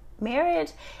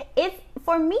 Marriage,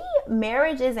 for me,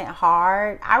 marriage isn't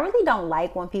hard. I really don't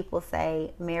like when people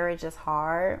say marriage is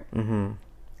hard.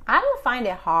 I don't find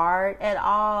it hard at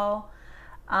all.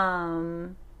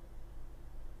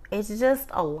 it's just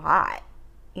a lot,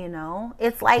 you know?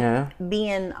 It's like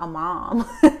being a mom.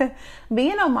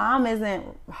 Being a mom isn't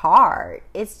hard.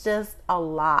 It's just a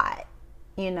lot,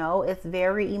 you know? It's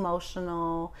very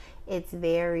emotional. It's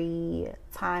very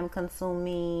time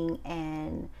consuming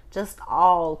and just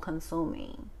all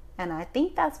consuming. And I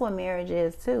think that's what marriage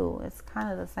is too. It's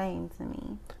kind of the same to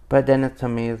me. But then to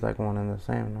me, it's like one and the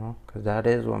same, no? Because that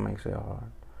is what makes it hard.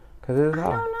 Because it's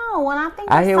hard. I don't know. When I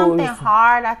think of something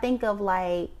hard, I think of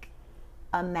like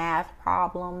a math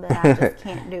problem that I just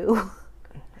can't do.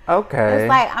 Okay. It's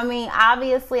like, I mean,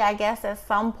 obviously, I guess at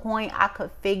some point I could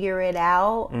figure it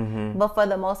out. Mm-hmm. But for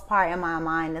the most part in my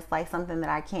mind, it's like something that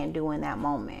I can't do in that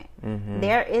moment. Mm-hmm.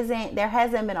 There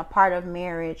hasn't been a part of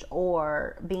marriage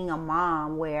or being a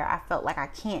mom where I felt like I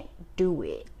can't do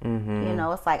it. Mm-hmm. You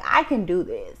know, it's like, I can do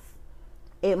this.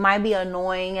 It might be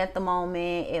annoying at the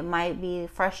moment. It might be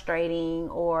frustrating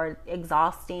or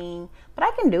exhausting, but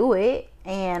I can do it.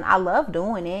 And I love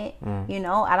doing it. You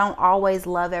know, I don't always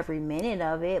love every minute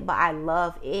of it, but I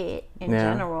love it in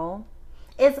general.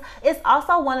 It's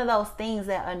also one of those things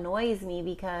that annoys me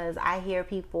because I hear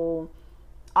people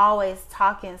always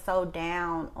talking so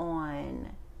down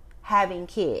on having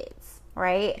kids,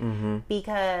 right? Mm-hmm.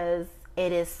 Because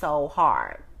it is so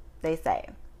hard, they say.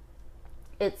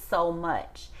 It's so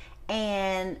much.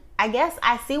 And I guess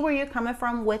I see where you're coming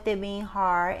from with it being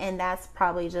hard, and that's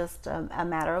probably just a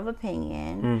matter of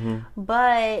opinion. Mm-hmm.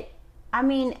 But I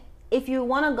mean, if you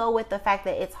want to go with the fact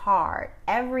that it's hard,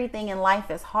 everything in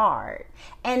life is hard.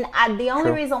 And the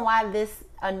only reason why this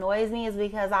annoys me is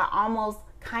because I almost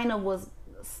kind of was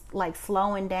like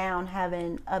slowing down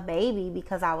having a baby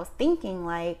because I was thinking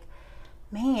like,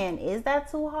 man, is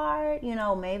that too hard? You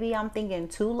know, maybe I'm thinking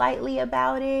too lightly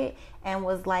about it and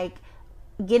was like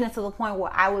getting to the point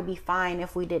where I would be fine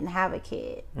if we didn't have a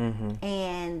kid. Mm-hmm.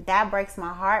 And that breaks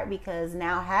my heart because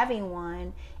now having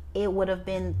one, it would have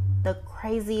been the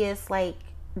craziest like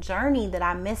journey that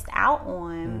I missed out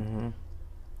on. Mm-hmm.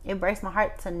 It breaks my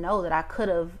heart to know that I could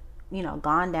have, you know,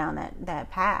 gone down that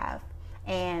path.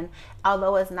 And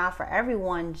although it's not for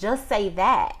everyone, just say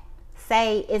that.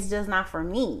 Say it's just not for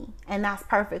me, and that's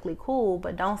perfectly cool.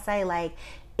 But don't say like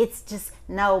it's just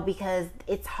no because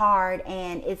it's hard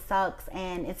and it sucks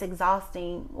and it's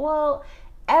exhausting. Well,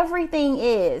 everything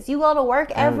is. You go to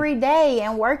work every day,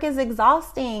 and work is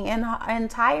exhausting and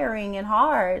tiring and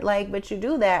hard. Like, but you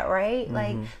do that, right? Mm-hmm.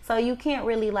 Like, so you can't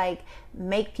really like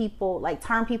make people like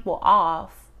turn people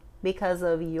off because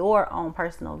of your own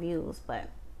personal views. But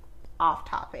off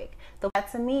topic.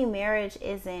 To me, marriage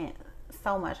isn't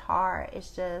so much hard.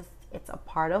 It's just, it's a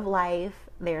part of life.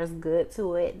 There's good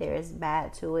to it, there's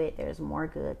bad to it, there's more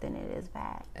good than it is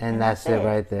bad, and that's it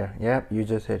right there. Yep, you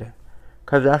just hit it,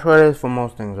 because that's what it is for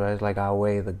most things, right? It's like I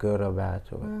weigh the good or bad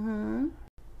to it. Mm-hmm.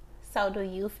 So do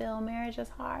you feel marriage is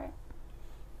hard?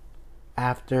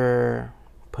 After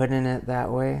putting it that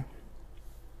way,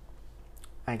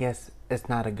 I guess it's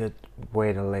not a good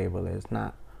way to label it. It's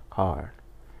not hard.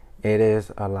 It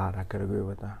is a lot. I could agree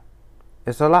with that.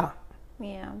 It's a lot.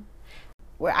 Yeah.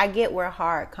 Where I get where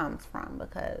hard comes from,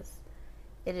 because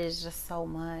it is just so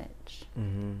much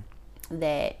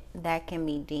that can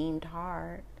be deemed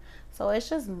hard. So it's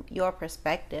just your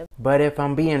perspective. But if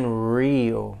I'm being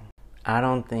real, I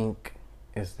don't think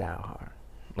it's that hard.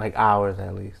 Like ours,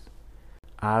 at least.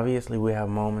 Obviously, we have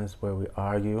moments where we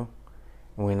argue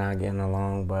and we're not getting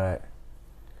along, but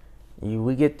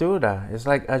we get through that. It's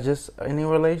like just any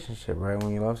relationship, right?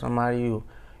 When you love somebody,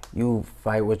 you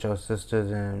fight with your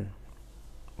sisters, and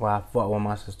well, I fought with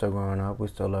my sister growing up. We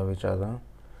still love each other.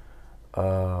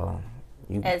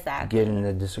 You get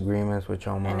into disagreements with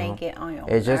your mom, and they get on your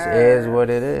nerves. Just is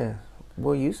what it is.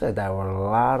 Well, you said that with a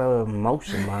lot of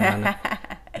emotion behind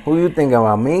it. Who you thinking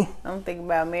about, me? I'm thinking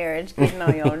about marriage getting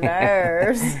on your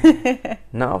nerves.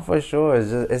 No, for sure.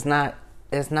 It's not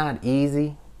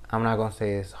easy. I'm not gonna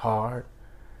say it's hard.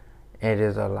 It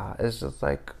is a lot. It's just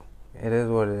like it is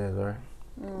what it is, right?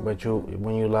 Mm-hmm. But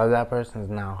when you love that person,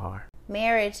 it's not hard.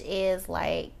 Marriage is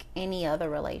like any other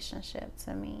relationship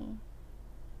to me.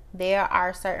 There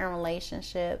are certain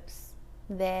relationships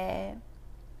that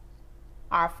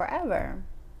are forever.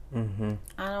 Mm-hmm.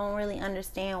 I don't really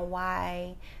understand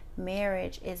why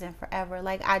marriage isn't forever.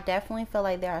 Like, I definitely feel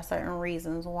like there are certain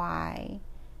reasons why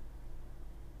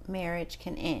marriage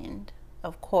can end,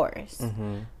 of course.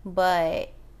 Mm-hmm.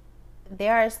 But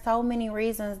there are so many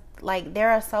reasons. Like,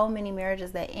 there are so many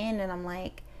marriages that end, and I'm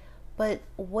like, but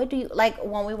what do you, like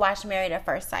when we watch Married at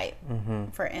First Sight,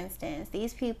 for instance,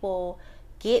 these people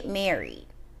get married,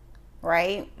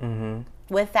 right? Mm-hmm.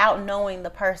 Without knowing the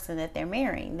person that they're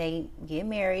marrying. They get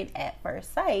married at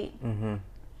first sight. Mm-hmm.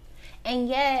 And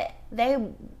yet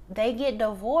they get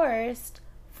divorced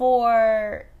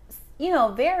for,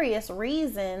 various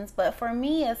reasons. But for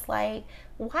me, it's like,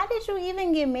 why did you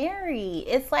even get married?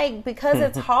 It's like, because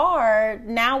it's hard,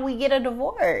 now we get a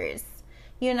divorce.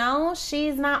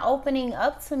 She's not opening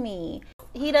up to me.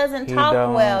 He doesn't talk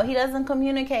well. He doesn't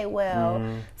communicate well.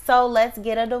 So let's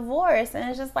get a divorce. And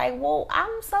it's just like, well,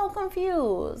 I'm so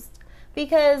confused.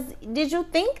 Because did you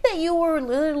think that you were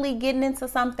literally getting into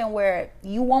something where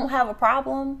you won't have a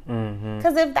problem?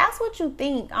 Because if that's what you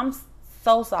think, I'm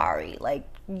so sorry. Like,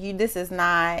 this is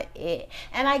not it.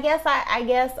 And I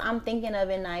guess I'm thinking of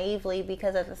it naively,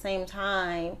 because at the same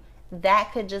time,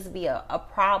 that could just be a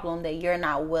problem that you're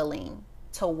not willing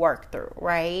to work through,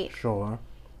 right? Sure.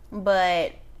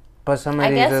 But some of I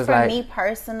these guess is for like, me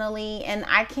personally, and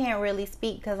I can't really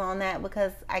speak because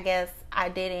I guess I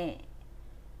didn't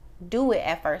do it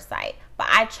at first sight, but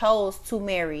I chose to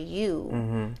marry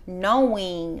you,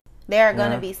 knowing there are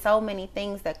going to be so many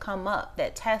things that come up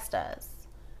that test us.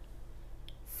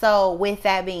 So with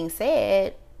that being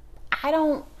said,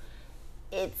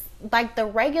 it's like the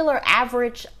regular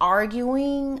average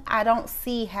arguing, I don't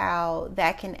see how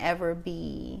that can ever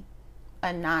be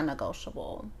a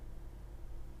non-negotiable.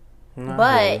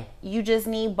 But you just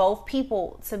need both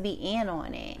people to be in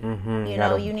on it.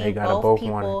 You need both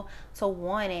people to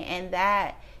want it. And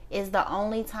that is the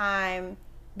only times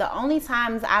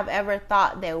I've ever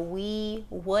thought that we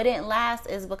wouldn't last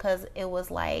is because it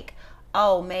was like,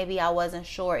 oh, maybe I wasn't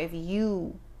sure if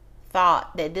you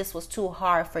thought that this was too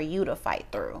hard for you to fight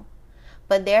through.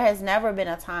 But there has never been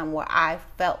a time where I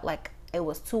felt like it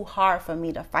was too hard for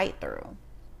me to fight through.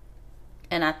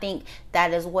 And I think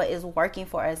that is what is working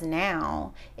for us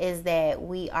now, is that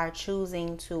we are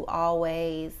choosing to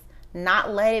always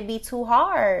not let it be too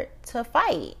hard to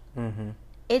fight. I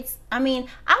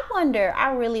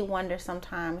really wonder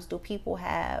sometimes, do people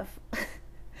have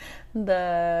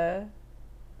the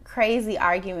crazy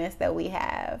arguments that we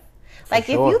have? Like,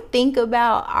 if you think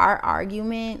about our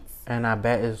arguments, and I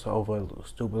bet it's over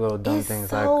stupid little dumb things.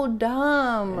 It's so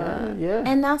dumb. Yeah.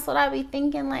 And that's what I be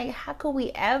thinking, like, how could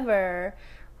we ever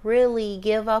really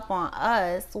give up on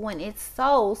us when it's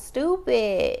so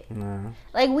stupid?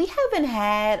 Like, we haven't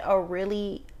had a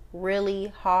really,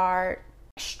 really hard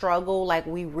struggle. Like,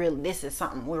 this is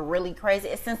something we're really crazy.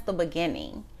 It's since the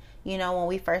beginning. When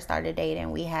we first started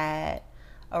dating, we had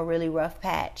a really rough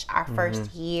patch. Our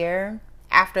first year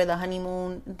after the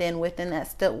honeymoon, then within that,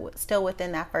 still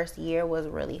within that first year, was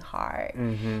really hard.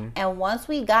 And once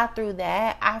we got through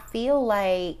that, I feel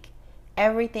like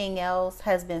everything else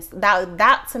has been,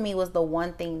 that to me was the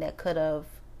one thing that could have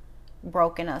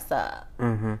broken us up.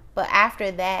 But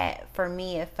after that, for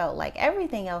me, it felt like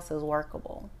everything else is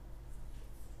workable.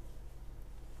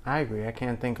 I agree. I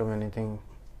can't think of anything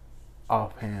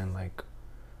offhand like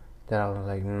that I was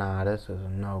like, nah, this is a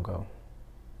no-go.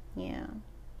 Yeah.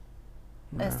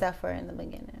 Except for in the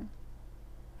beginning.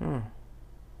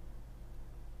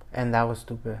 And that was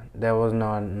stupid. There was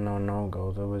no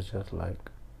goals. It was just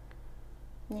like,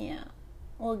 yeah,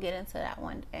 we'll get into that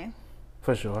one day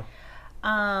for sure.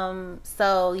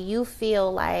 So you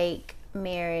feel like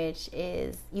marriage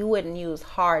is, you wouldn't use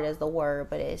hard as the word,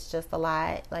 but it's just a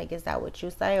lot. Like, is that what you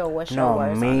say, or what's your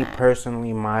words on that? Me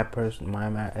personally, my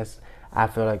I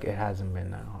feel like it hasn't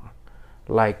been that hard.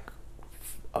 Like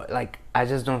I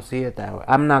just don't see it that way.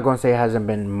 I'm not gonna say it hasn't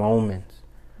been moments,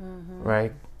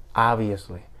 right?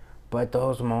 Obviously, but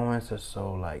those moments are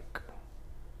so like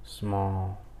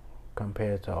small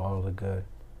compared to all the good.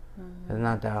 It's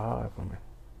not that hard for me.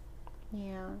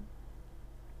 Yeah.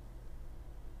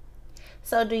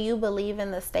 So do you believe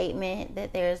in the statement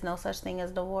that there is no such thing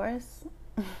as divorce?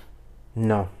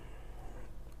 No.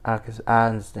 I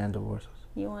understand divorces.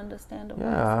 You understand divorce?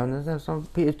 Yeah, I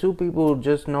understand. Two people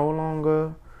just no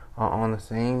longer are on the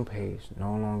same page,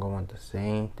 no longer want the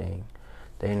same thing.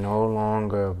 They no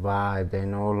longer vibe. They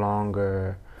no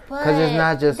longer... Because it's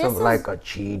not just like a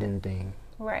cheating thing.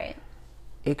 Right.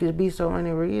 It could be so many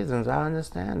reasons. I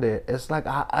understand it. It's like,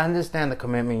 I understand the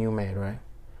commitment you made, right?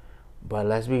 But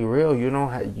let's be real.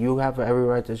 You have every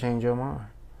right to change your mind.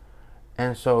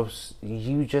 And so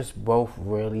you just both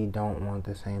really don't want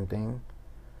the same thing.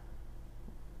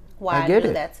 Why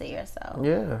do that to yourself?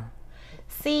 Yeah.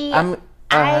 See,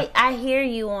 I hear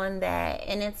you on that,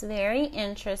 and it's very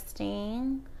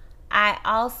interesting. I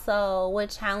also would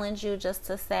challenge you just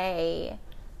to say,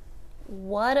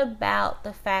 what about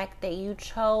the fact that you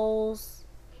chose,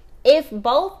 if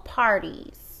both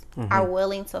parties are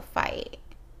willing to fight?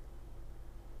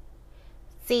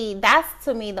 See, that's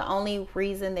to me the only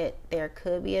reason that there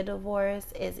could be a divorce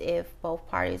is if both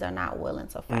parties are not willing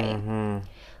to fight.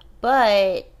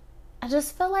 But I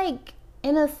just feel like,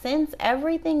 in a sense,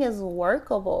 everything is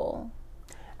workable.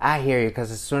 I hear you,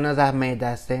 because as soon as I made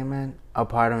that statement, a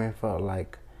part of me felt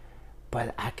like,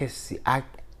 but I can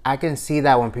see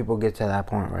that when people get to that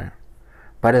point, right?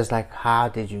 But it's like, how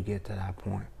did you get to that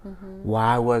point?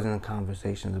 Why wasn't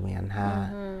conversations being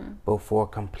had before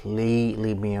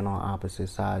completely being on opposite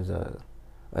sides of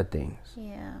things?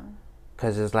 Yeah.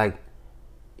 Because it's like,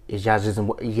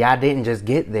 y'all didn't just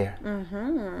get there.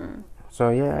 So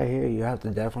yeah, I hear you. You have to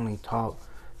definitely talk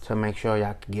to make sure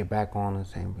y'all can get back on the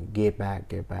same. Get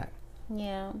back.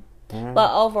 Yeah.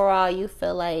 But overall, you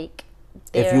feel like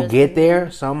if you get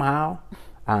there somehow,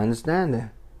 I understand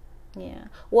that. Yeah.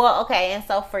 Well, okay, and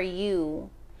so for you,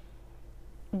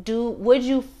 would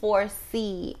you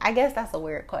foresee, I guess that's a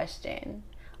weird question.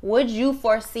 Would you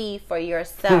foresee for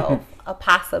yourself a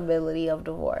possibility of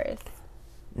divorce?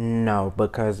 No,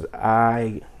 because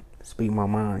I speak my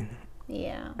mind.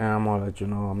 Yeah. And I'm gonna let you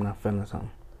know I'm not feeling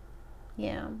something.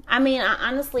 Yeah. I mean, I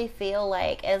honestly feel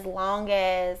like as long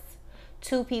as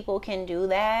two people can do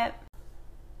that,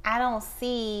 I don't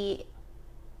see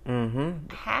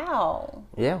how.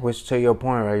 Yeah, which to your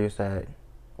point, right? You said,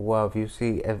 well, if you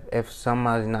see if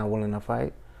somebody's not willing to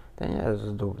fight, then yeah,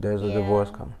 there's a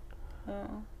divorce coming.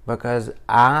 Because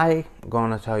I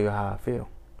gonna tell you how I feel.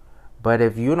 But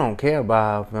if you don't care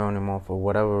about how I feel anymore for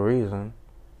whatever reason,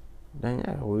 then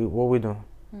yeah, what we doing?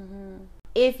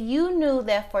 If you knew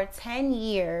that for 10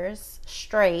 years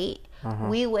straight,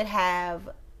 we would have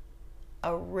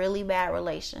a really bad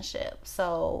relationship.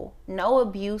 So no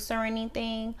abuse or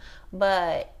anything,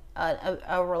 but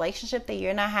a relationship that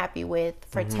you're not happy with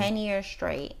for 10 years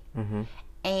straight.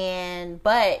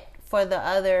 But for the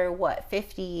other,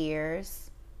 50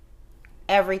 years,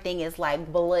 everything is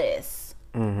like bliss.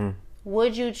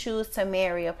 Would you choose to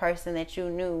marry a person that you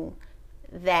knew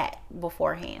that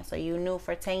beforehand? So you knew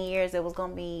for 10 years it was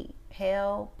going to be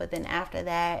hell, but then after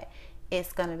that,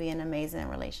 it's going to be an amazing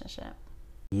relationship.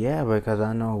 Yeah, because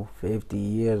I know 50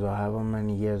 years or however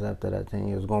many years after that 10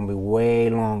 years is going to be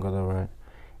way longer though, right?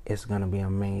 It's going to be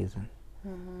amazing.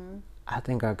 I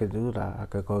think I could do that. I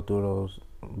could go through those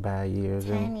bad years.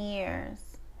 10 years.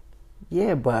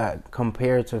 Yeah, but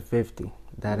compared to 50,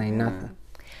 that ain't nothing.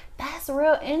 That's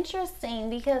real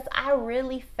interesting because I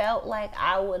really felt like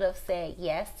I would have said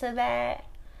yes to that.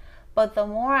 But the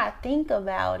more I think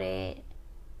about it,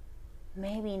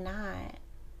 maybe not.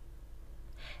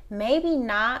 Maybe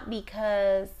not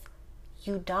because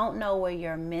you don't know where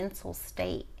your mental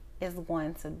state is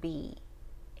going to be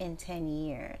in 10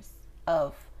 years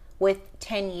with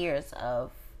 10 years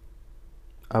of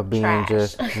being trash.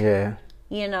 Just, yeah.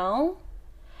 You know?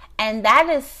 And that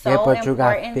is so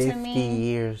important to me. Yeah, but you got 50 to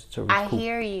years to recoup. I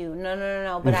hear you.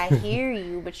 No. But I hear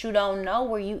you. But you don't know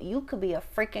where you could be a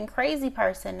freaking crazy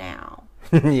person now.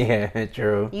 Yeah,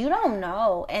 true. You don't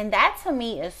know. And that to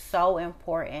me is so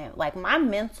important. Like my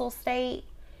mental state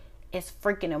is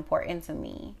freaking important to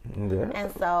me. Yeah.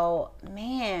 And so,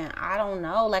 man, I don't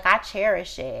know. Like I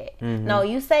cherish it. No,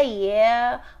 you say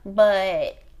yeah,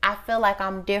 but I feel like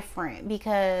I'm different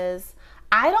because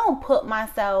I don't put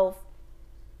myself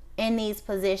in these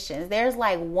positions. There's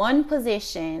like one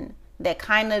position that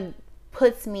kind of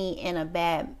puts me in a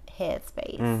bad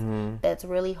headspace. That's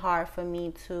really hard for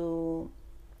me to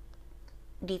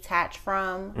detach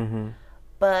from.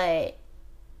 But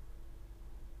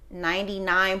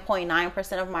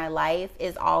 99.9% of my life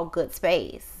is all good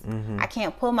space. I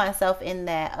can't put myself in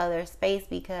that other space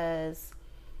because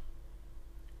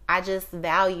I just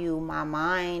value my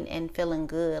mind and feeling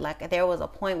good. Like there was a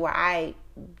point where I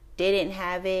didn't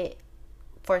have it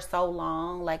for so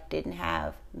long, like didn't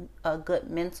have a good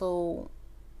mental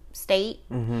state.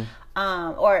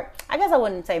 Or I guess I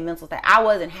wouldn't say mental state. I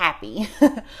wasn't happy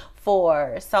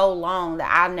for so long that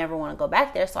I never want to go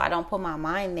back there, so I don't put my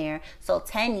mind there. So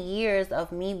 10 years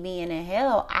of me being in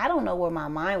hell, I don't know where my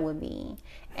mind would be.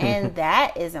 And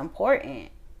that is important.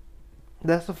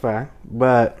 That's a fact.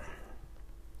 But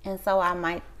and so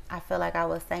I feel like I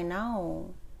would say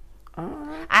no.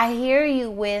 I hear you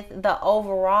with the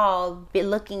overall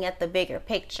looking at the bigger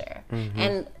picture.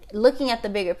 And looking at the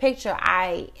bigger picture,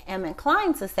 I am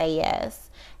inclined to say yes.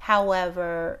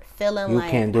 However, feeling like...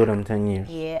 You can't do them 10 years.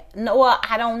 Yeah. No, well,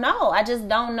 I don't know. I just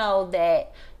don't know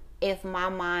that if my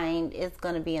mind is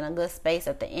going to be in a good space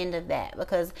at the end of that.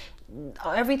 Because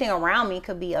everything around me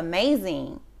could be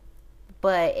amazing.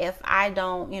 But if I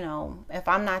don't, if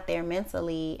I'm not there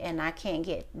mentally and I can't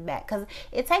get back, because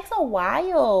it takes a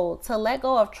while to let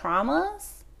go of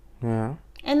traumas. Yeah.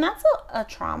 And that's a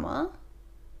trauma.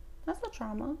 That's a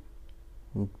trauma.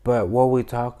 But what we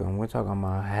talking? We're talking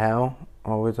about hell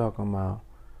or we're talking about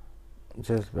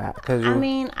just bad. Cause I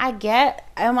mean,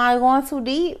 am I going too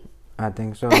deep? I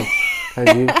think so.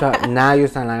 Cause now you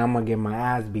sound like I'm gonna get my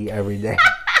ass beat every day.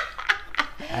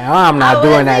 I'm not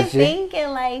doing that shit. I wasn't thinking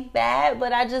like that,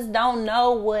 but I just don't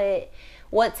know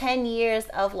what 10 years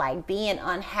of like being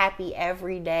unhappy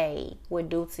every day would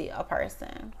do to a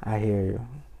person. I hear you.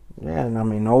 Yeah, I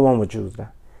mean, no one would choose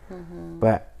that. Mm-hmm.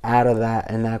 But out of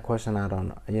that, in that question, I don't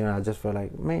know. You know, I just feel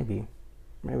like maybe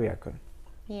I could.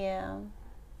 Yeah.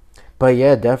 But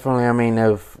yeah, definitely. I mean,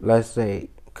 if let's say,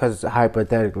 because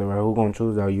hypothetically, right, who gonna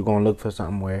choose that? You gonna look for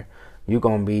something where you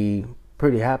gonna be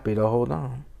pretty happy to hold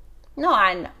on. No,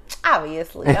 I know.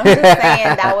 Obviously. I'm just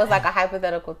saying that was like a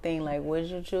hypothetical thing. Like, would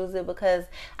you choose it? Because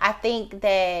I think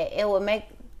that it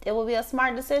would be a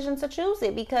smart decision to choose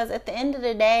it, because at the end of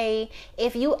the day,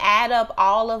 if you add up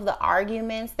all of the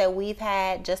arguments that we've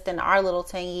had just in our little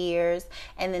 10 years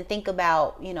and then think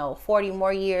about, 40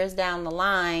 more years down the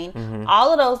line, mm-hmm.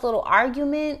 all of those little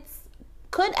arguments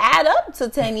could add up to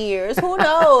 10 years. Who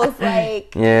knows?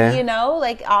 Like,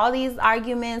 like all these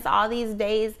arguments, all these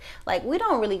days, like we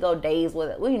don't really go days with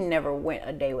it. We never went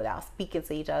a day without speaking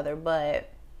to each other. But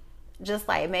just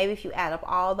like maybe if you add up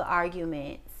all the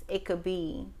arguments, it could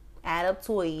add up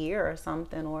to a year or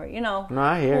something, or, who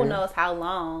knows how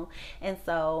long. And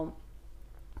so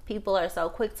people are so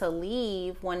quick to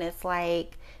leave when it's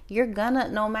like,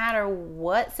 no matter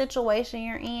what situation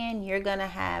you're in, you're gonna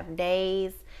have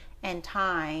days and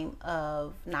time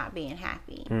of not being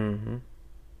happy. Mm-hmm.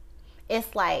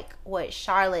 It's like what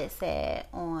Charlotte said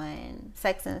on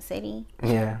Sex and the City.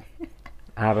 Yeah.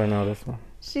 I don't know this one.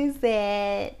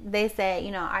 They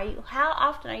said, how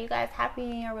often are you guys happy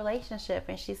in your relationship?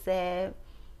 And she said,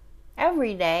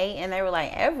 every day. And they were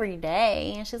like, every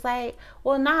day? And she's like,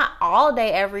 well, not all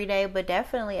day, every day, but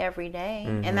definitely every day.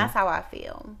 Mm-hmm. And that's how I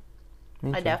feel.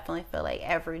 I definitely feel like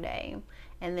every day.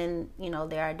 And then,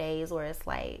 there are days where it's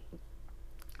like,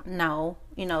 no,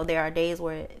 there are days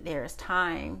where there's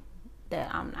time that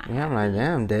I'm not happy. I'm like,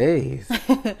 damn, days.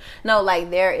 No,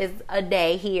 like there is a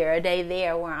day here, a day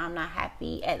there where I'm not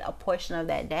happy at a portion of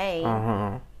that day.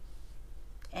 Uh-huh.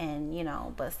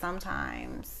 And, but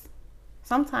sometimes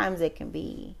it can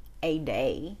be a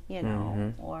day,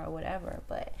 mm-hmm. or whatever.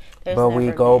 But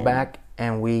we go back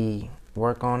and we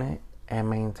work on it and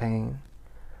maintain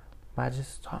by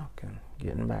just talking,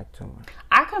 getting back to it.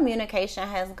 Our communication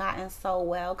has gotten so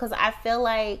well, because I feel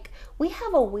like we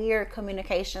have a weird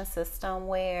communication system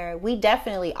where we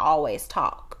definitely always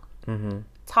talk. Mm-hmm.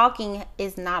 Talking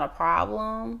is not a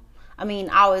problem. I mean,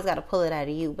 I always got to pull it out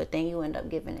of you, but then you end up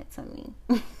giving it to me.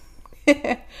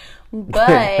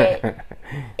 But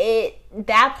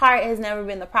that part has never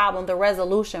been the problem. The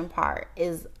resolution part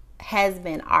has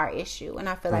been our issue, and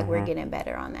I feel like we're getting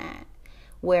better on that,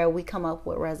 where we come up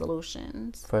with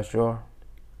resolutions. For sure.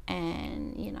 And,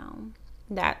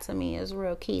 that to me is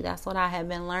real key. That's what I have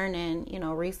been learning,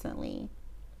 recently.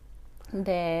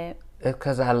 That it's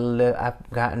because I've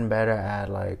gotten better at,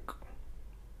 like,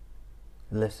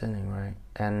 listening, right?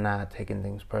 And not taking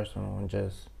things personal and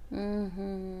just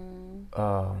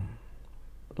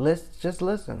just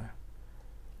listening.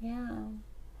 Yeah.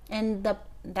 And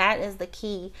that is the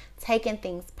key. Taking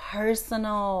things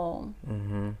personal.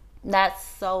 Mm-hmm. That's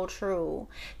so true.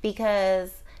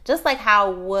 Because just like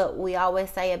what we always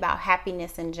say about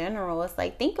happiness in general, it's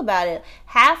like, think about it.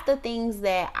 Half the things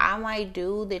that I might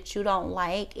do that you don't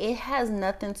like, it has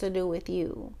nothing to do with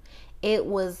you.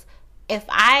 If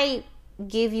I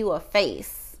give you a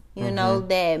face,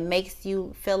 that makes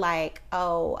you feel like,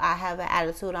 oh, I have an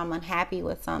attitude, I'm unhappy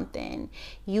with something,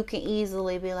 you can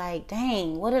easily be like,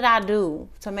 dang, what did I do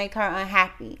to make her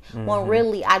unhappy? Mm-hmm. When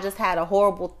really I just had a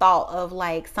horrible thought of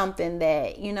like something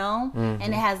that, and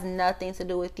it has nothing to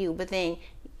do with you. But then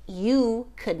you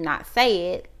could not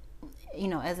say it,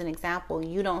 as an example.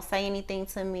 You don't say anything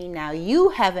to me. Now you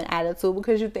have an attitude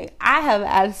because you think I have an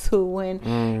attitude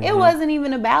when it wasn't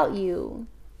even about you,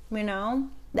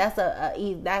 That's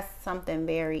that's something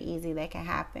very easy that can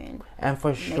happen. And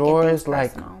for sure, it's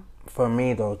like, for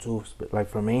me though too, like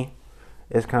for me,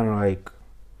 it's kind of like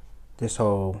this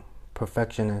whole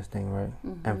perfectionist thing, right?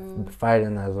 Mm-hmm. And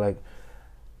fighting us, like,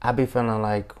 I be feeling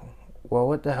like, well,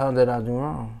 what the hell did I do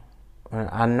wrong?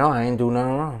 I know I ain't do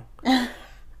nothing wrong.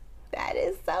 That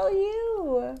is so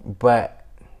you. But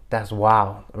that's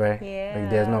wild, right? Yeah. Like,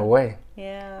 there's no way.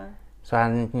 Yeah. So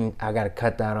I got to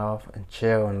cut that off and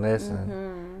chill and listen.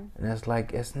 Mm-hmm. And it's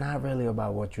like, it's not really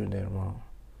about what you did wrong.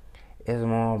 It's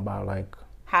more about, like,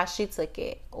 how she took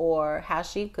it, or how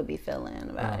she could be feeling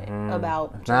about it.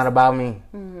 It's not about me.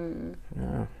 Mm-hmm.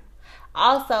 Yeah.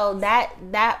 also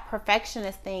that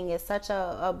perfectionist thing is such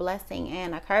a blessing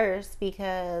and a curse,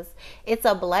 because it's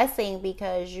a blessing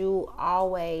because you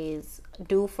always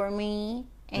do for me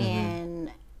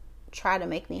and try to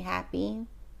make me happy,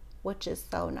 which is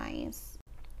so nice.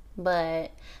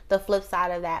 But the flip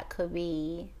side of that could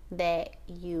be that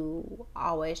you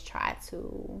always try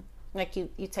to, like, you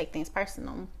take things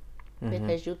personal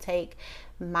because you take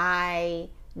my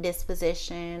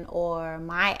disposition or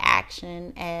my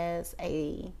action as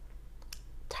a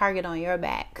target on your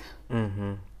back.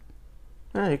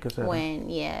 Yeah, you could say when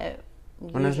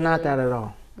when it's not that at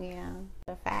all. Yeah,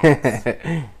 the facts.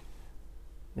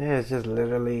 Yeah, it's just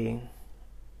literally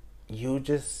you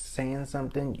just saying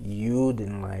something you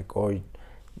didn't like, or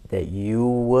that you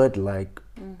would like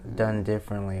done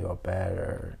differently or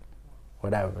better,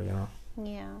 whatever, you know.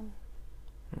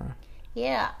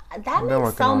 Yeah, that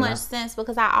makes so much sense,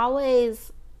 because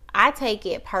I take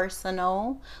it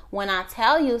personal when I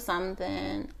tell you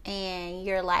something and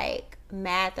you're like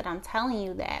mad that I'm telling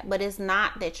you that. But it's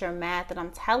not that you're mad that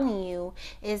I'm telling you.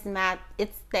 It's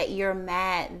that you're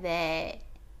mad that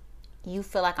you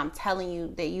feel like I'm telling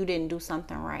you that you didn't do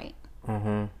something right.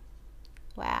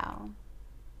 Wow.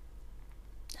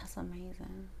 That's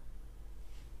amazing.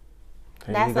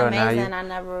 That's amazing. I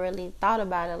never really thought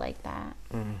about it like that.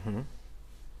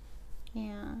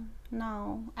 Yeah.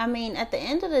 No. I mean, at the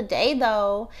end of the day,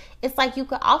 though, it's like you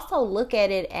could also look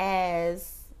at it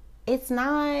as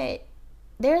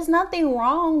there's nothing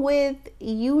wrong with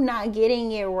you not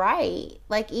getting it right.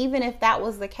 Like, even if that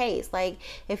was the case, like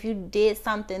if you did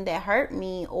something that hurt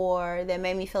me or that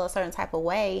made me feel a certain type of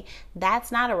way,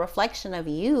 that's not a reflection of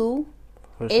you.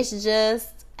 It's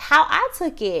just how I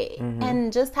took it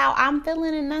and just how I'm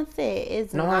feeling, and that's it.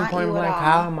 It's not you at all.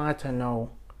 How am I to know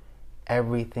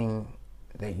everything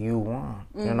that you want?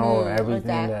 You know, everything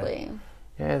that.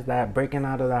 Yeah, it's that breaking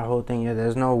out of that whole thing. Yeah,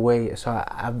 there's no way. So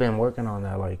I've been working on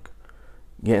that, like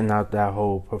getting out that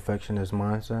whole perfectionist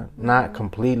mindset. Not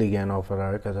completely getting off of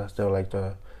that, because I still like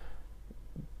to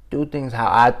do things how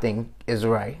I think is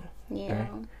right. Yeah. Okay?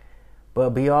 But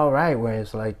be all right. Where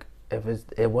it's like, if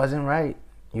it wasn't right,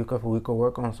 we could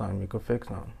work on something. You could fix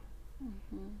something.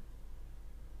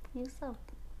 You're so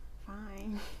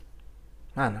fine.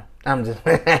 I know. I'm just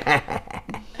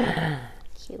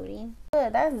cutie.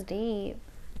 Good. That's deep.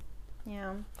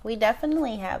 Yeah, we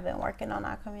definitely have been working on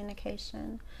our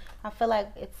communication. I feel like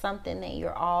it's something that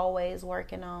you're always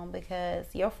working on,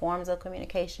 because your forms of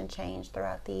communication change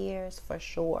throughout the years, for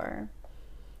sure,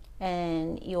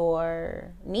 and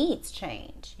your needs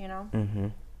change. You know.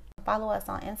 Follow us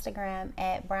on Instagram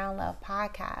at Brown Love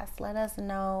Podcast. Let us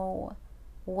know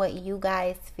what you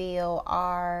guys feel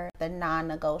are the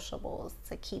non-negotiables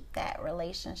to keep that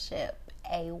relationship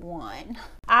A1.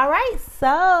 All right,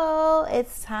 so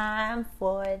it's time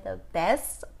for the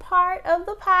best part of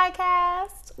the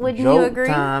podcast. Wouldn't you agree?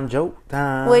 Joke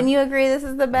time. Wouldn't you agree this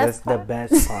is the best part?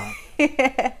 That's the best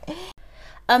part.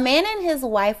 A man and his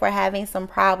wife were having some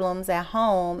problems at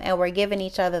home and were giving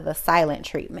each other the silent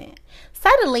treatment.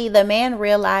 Suddenly, the man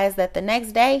realized that the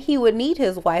next day he would need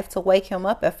his wife to wake him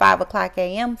up at 5 o'clock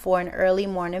a.m. for an early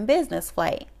morning business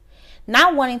flight.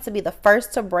 Not wanting to be the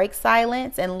first to break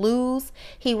silence and lose,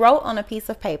 he wrote on a piece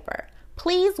of paper,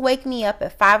 "Please wake me up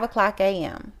at 5 o'clock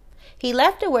a.m. He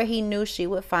left it where he knew she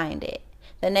would find it.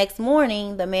 The next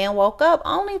morning, the man woke up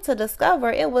only to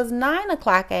discover it was 9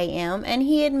 o'clock a.m. and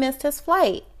he had missed his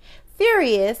flight.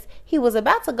 Furious, he was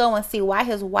about to go and see why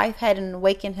his wife hadn't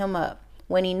wakened him up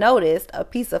when he noticed a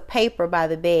piece of paper by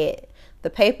the bed.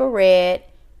 The paper read,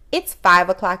 "It's 5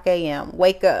 o'clock a.m.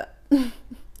 Wake up."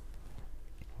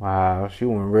 Wow, she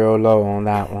went real low on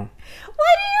that one.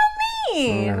 What do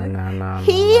you mean? No.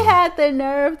 He had the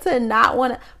nerve to not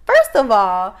want to. First of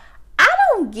all, I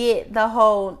don't get the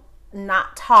whole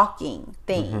not talking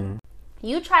thing.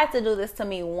 You tried to do this to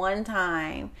me one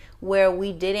time where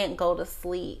we didn't go to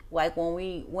sleep. Like when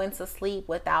we went to sleep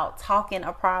without talking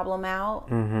a problem out.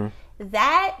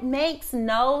 That makes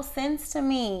no sense to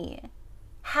me.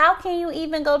 How can you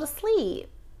even go to sleep?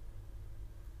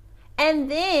 And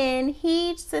then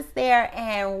he sits there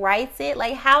and writes it.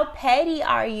 Like, how petty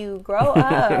are you? Grow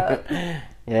up.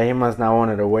 Yeah, he must not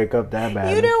wanted to wake up that bad.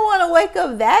 You didn't want to wake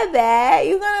up that bad.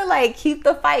 You're going to, like, keep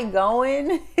the fight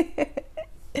going.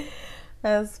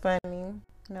 That's funny.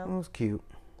 No. It was cute.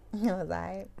 It was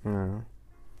alright. Yeah.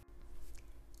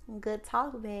 Good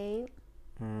talk, babe.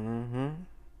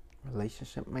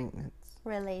 Relationship maintenance.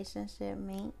 Relationship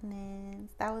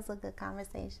maintenance. That was a good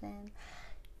conversation.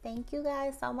 Thank you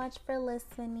guys so much for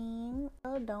listening.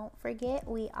 So don't forget,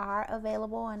 we are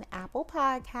available on Apple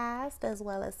Podcast as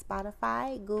well as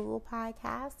Spotify, Google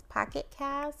Podcast, Pocket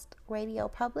Cast, Radio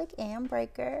Public, and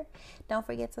Breaker. Don't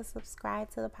forget to subscribe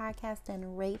to the podcast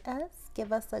and rate us.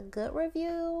 Give us a good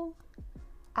review.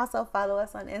 Also follow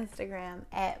us on Instagram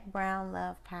at Brown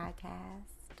Love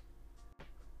Podcast.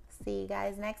 See you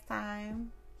guys next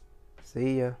time.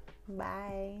 See ya.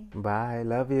 Bye. Bye.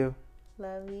 Love you.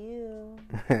 Love you.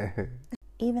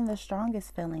 Even the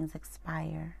strongest feelings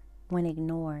expire when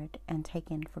ignored and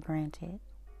taken for granted.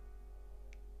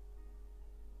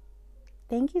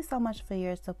 Thank you so much for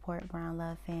your support, Brown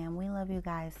Love fam. We love you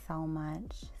guys so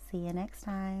much. See you next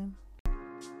time.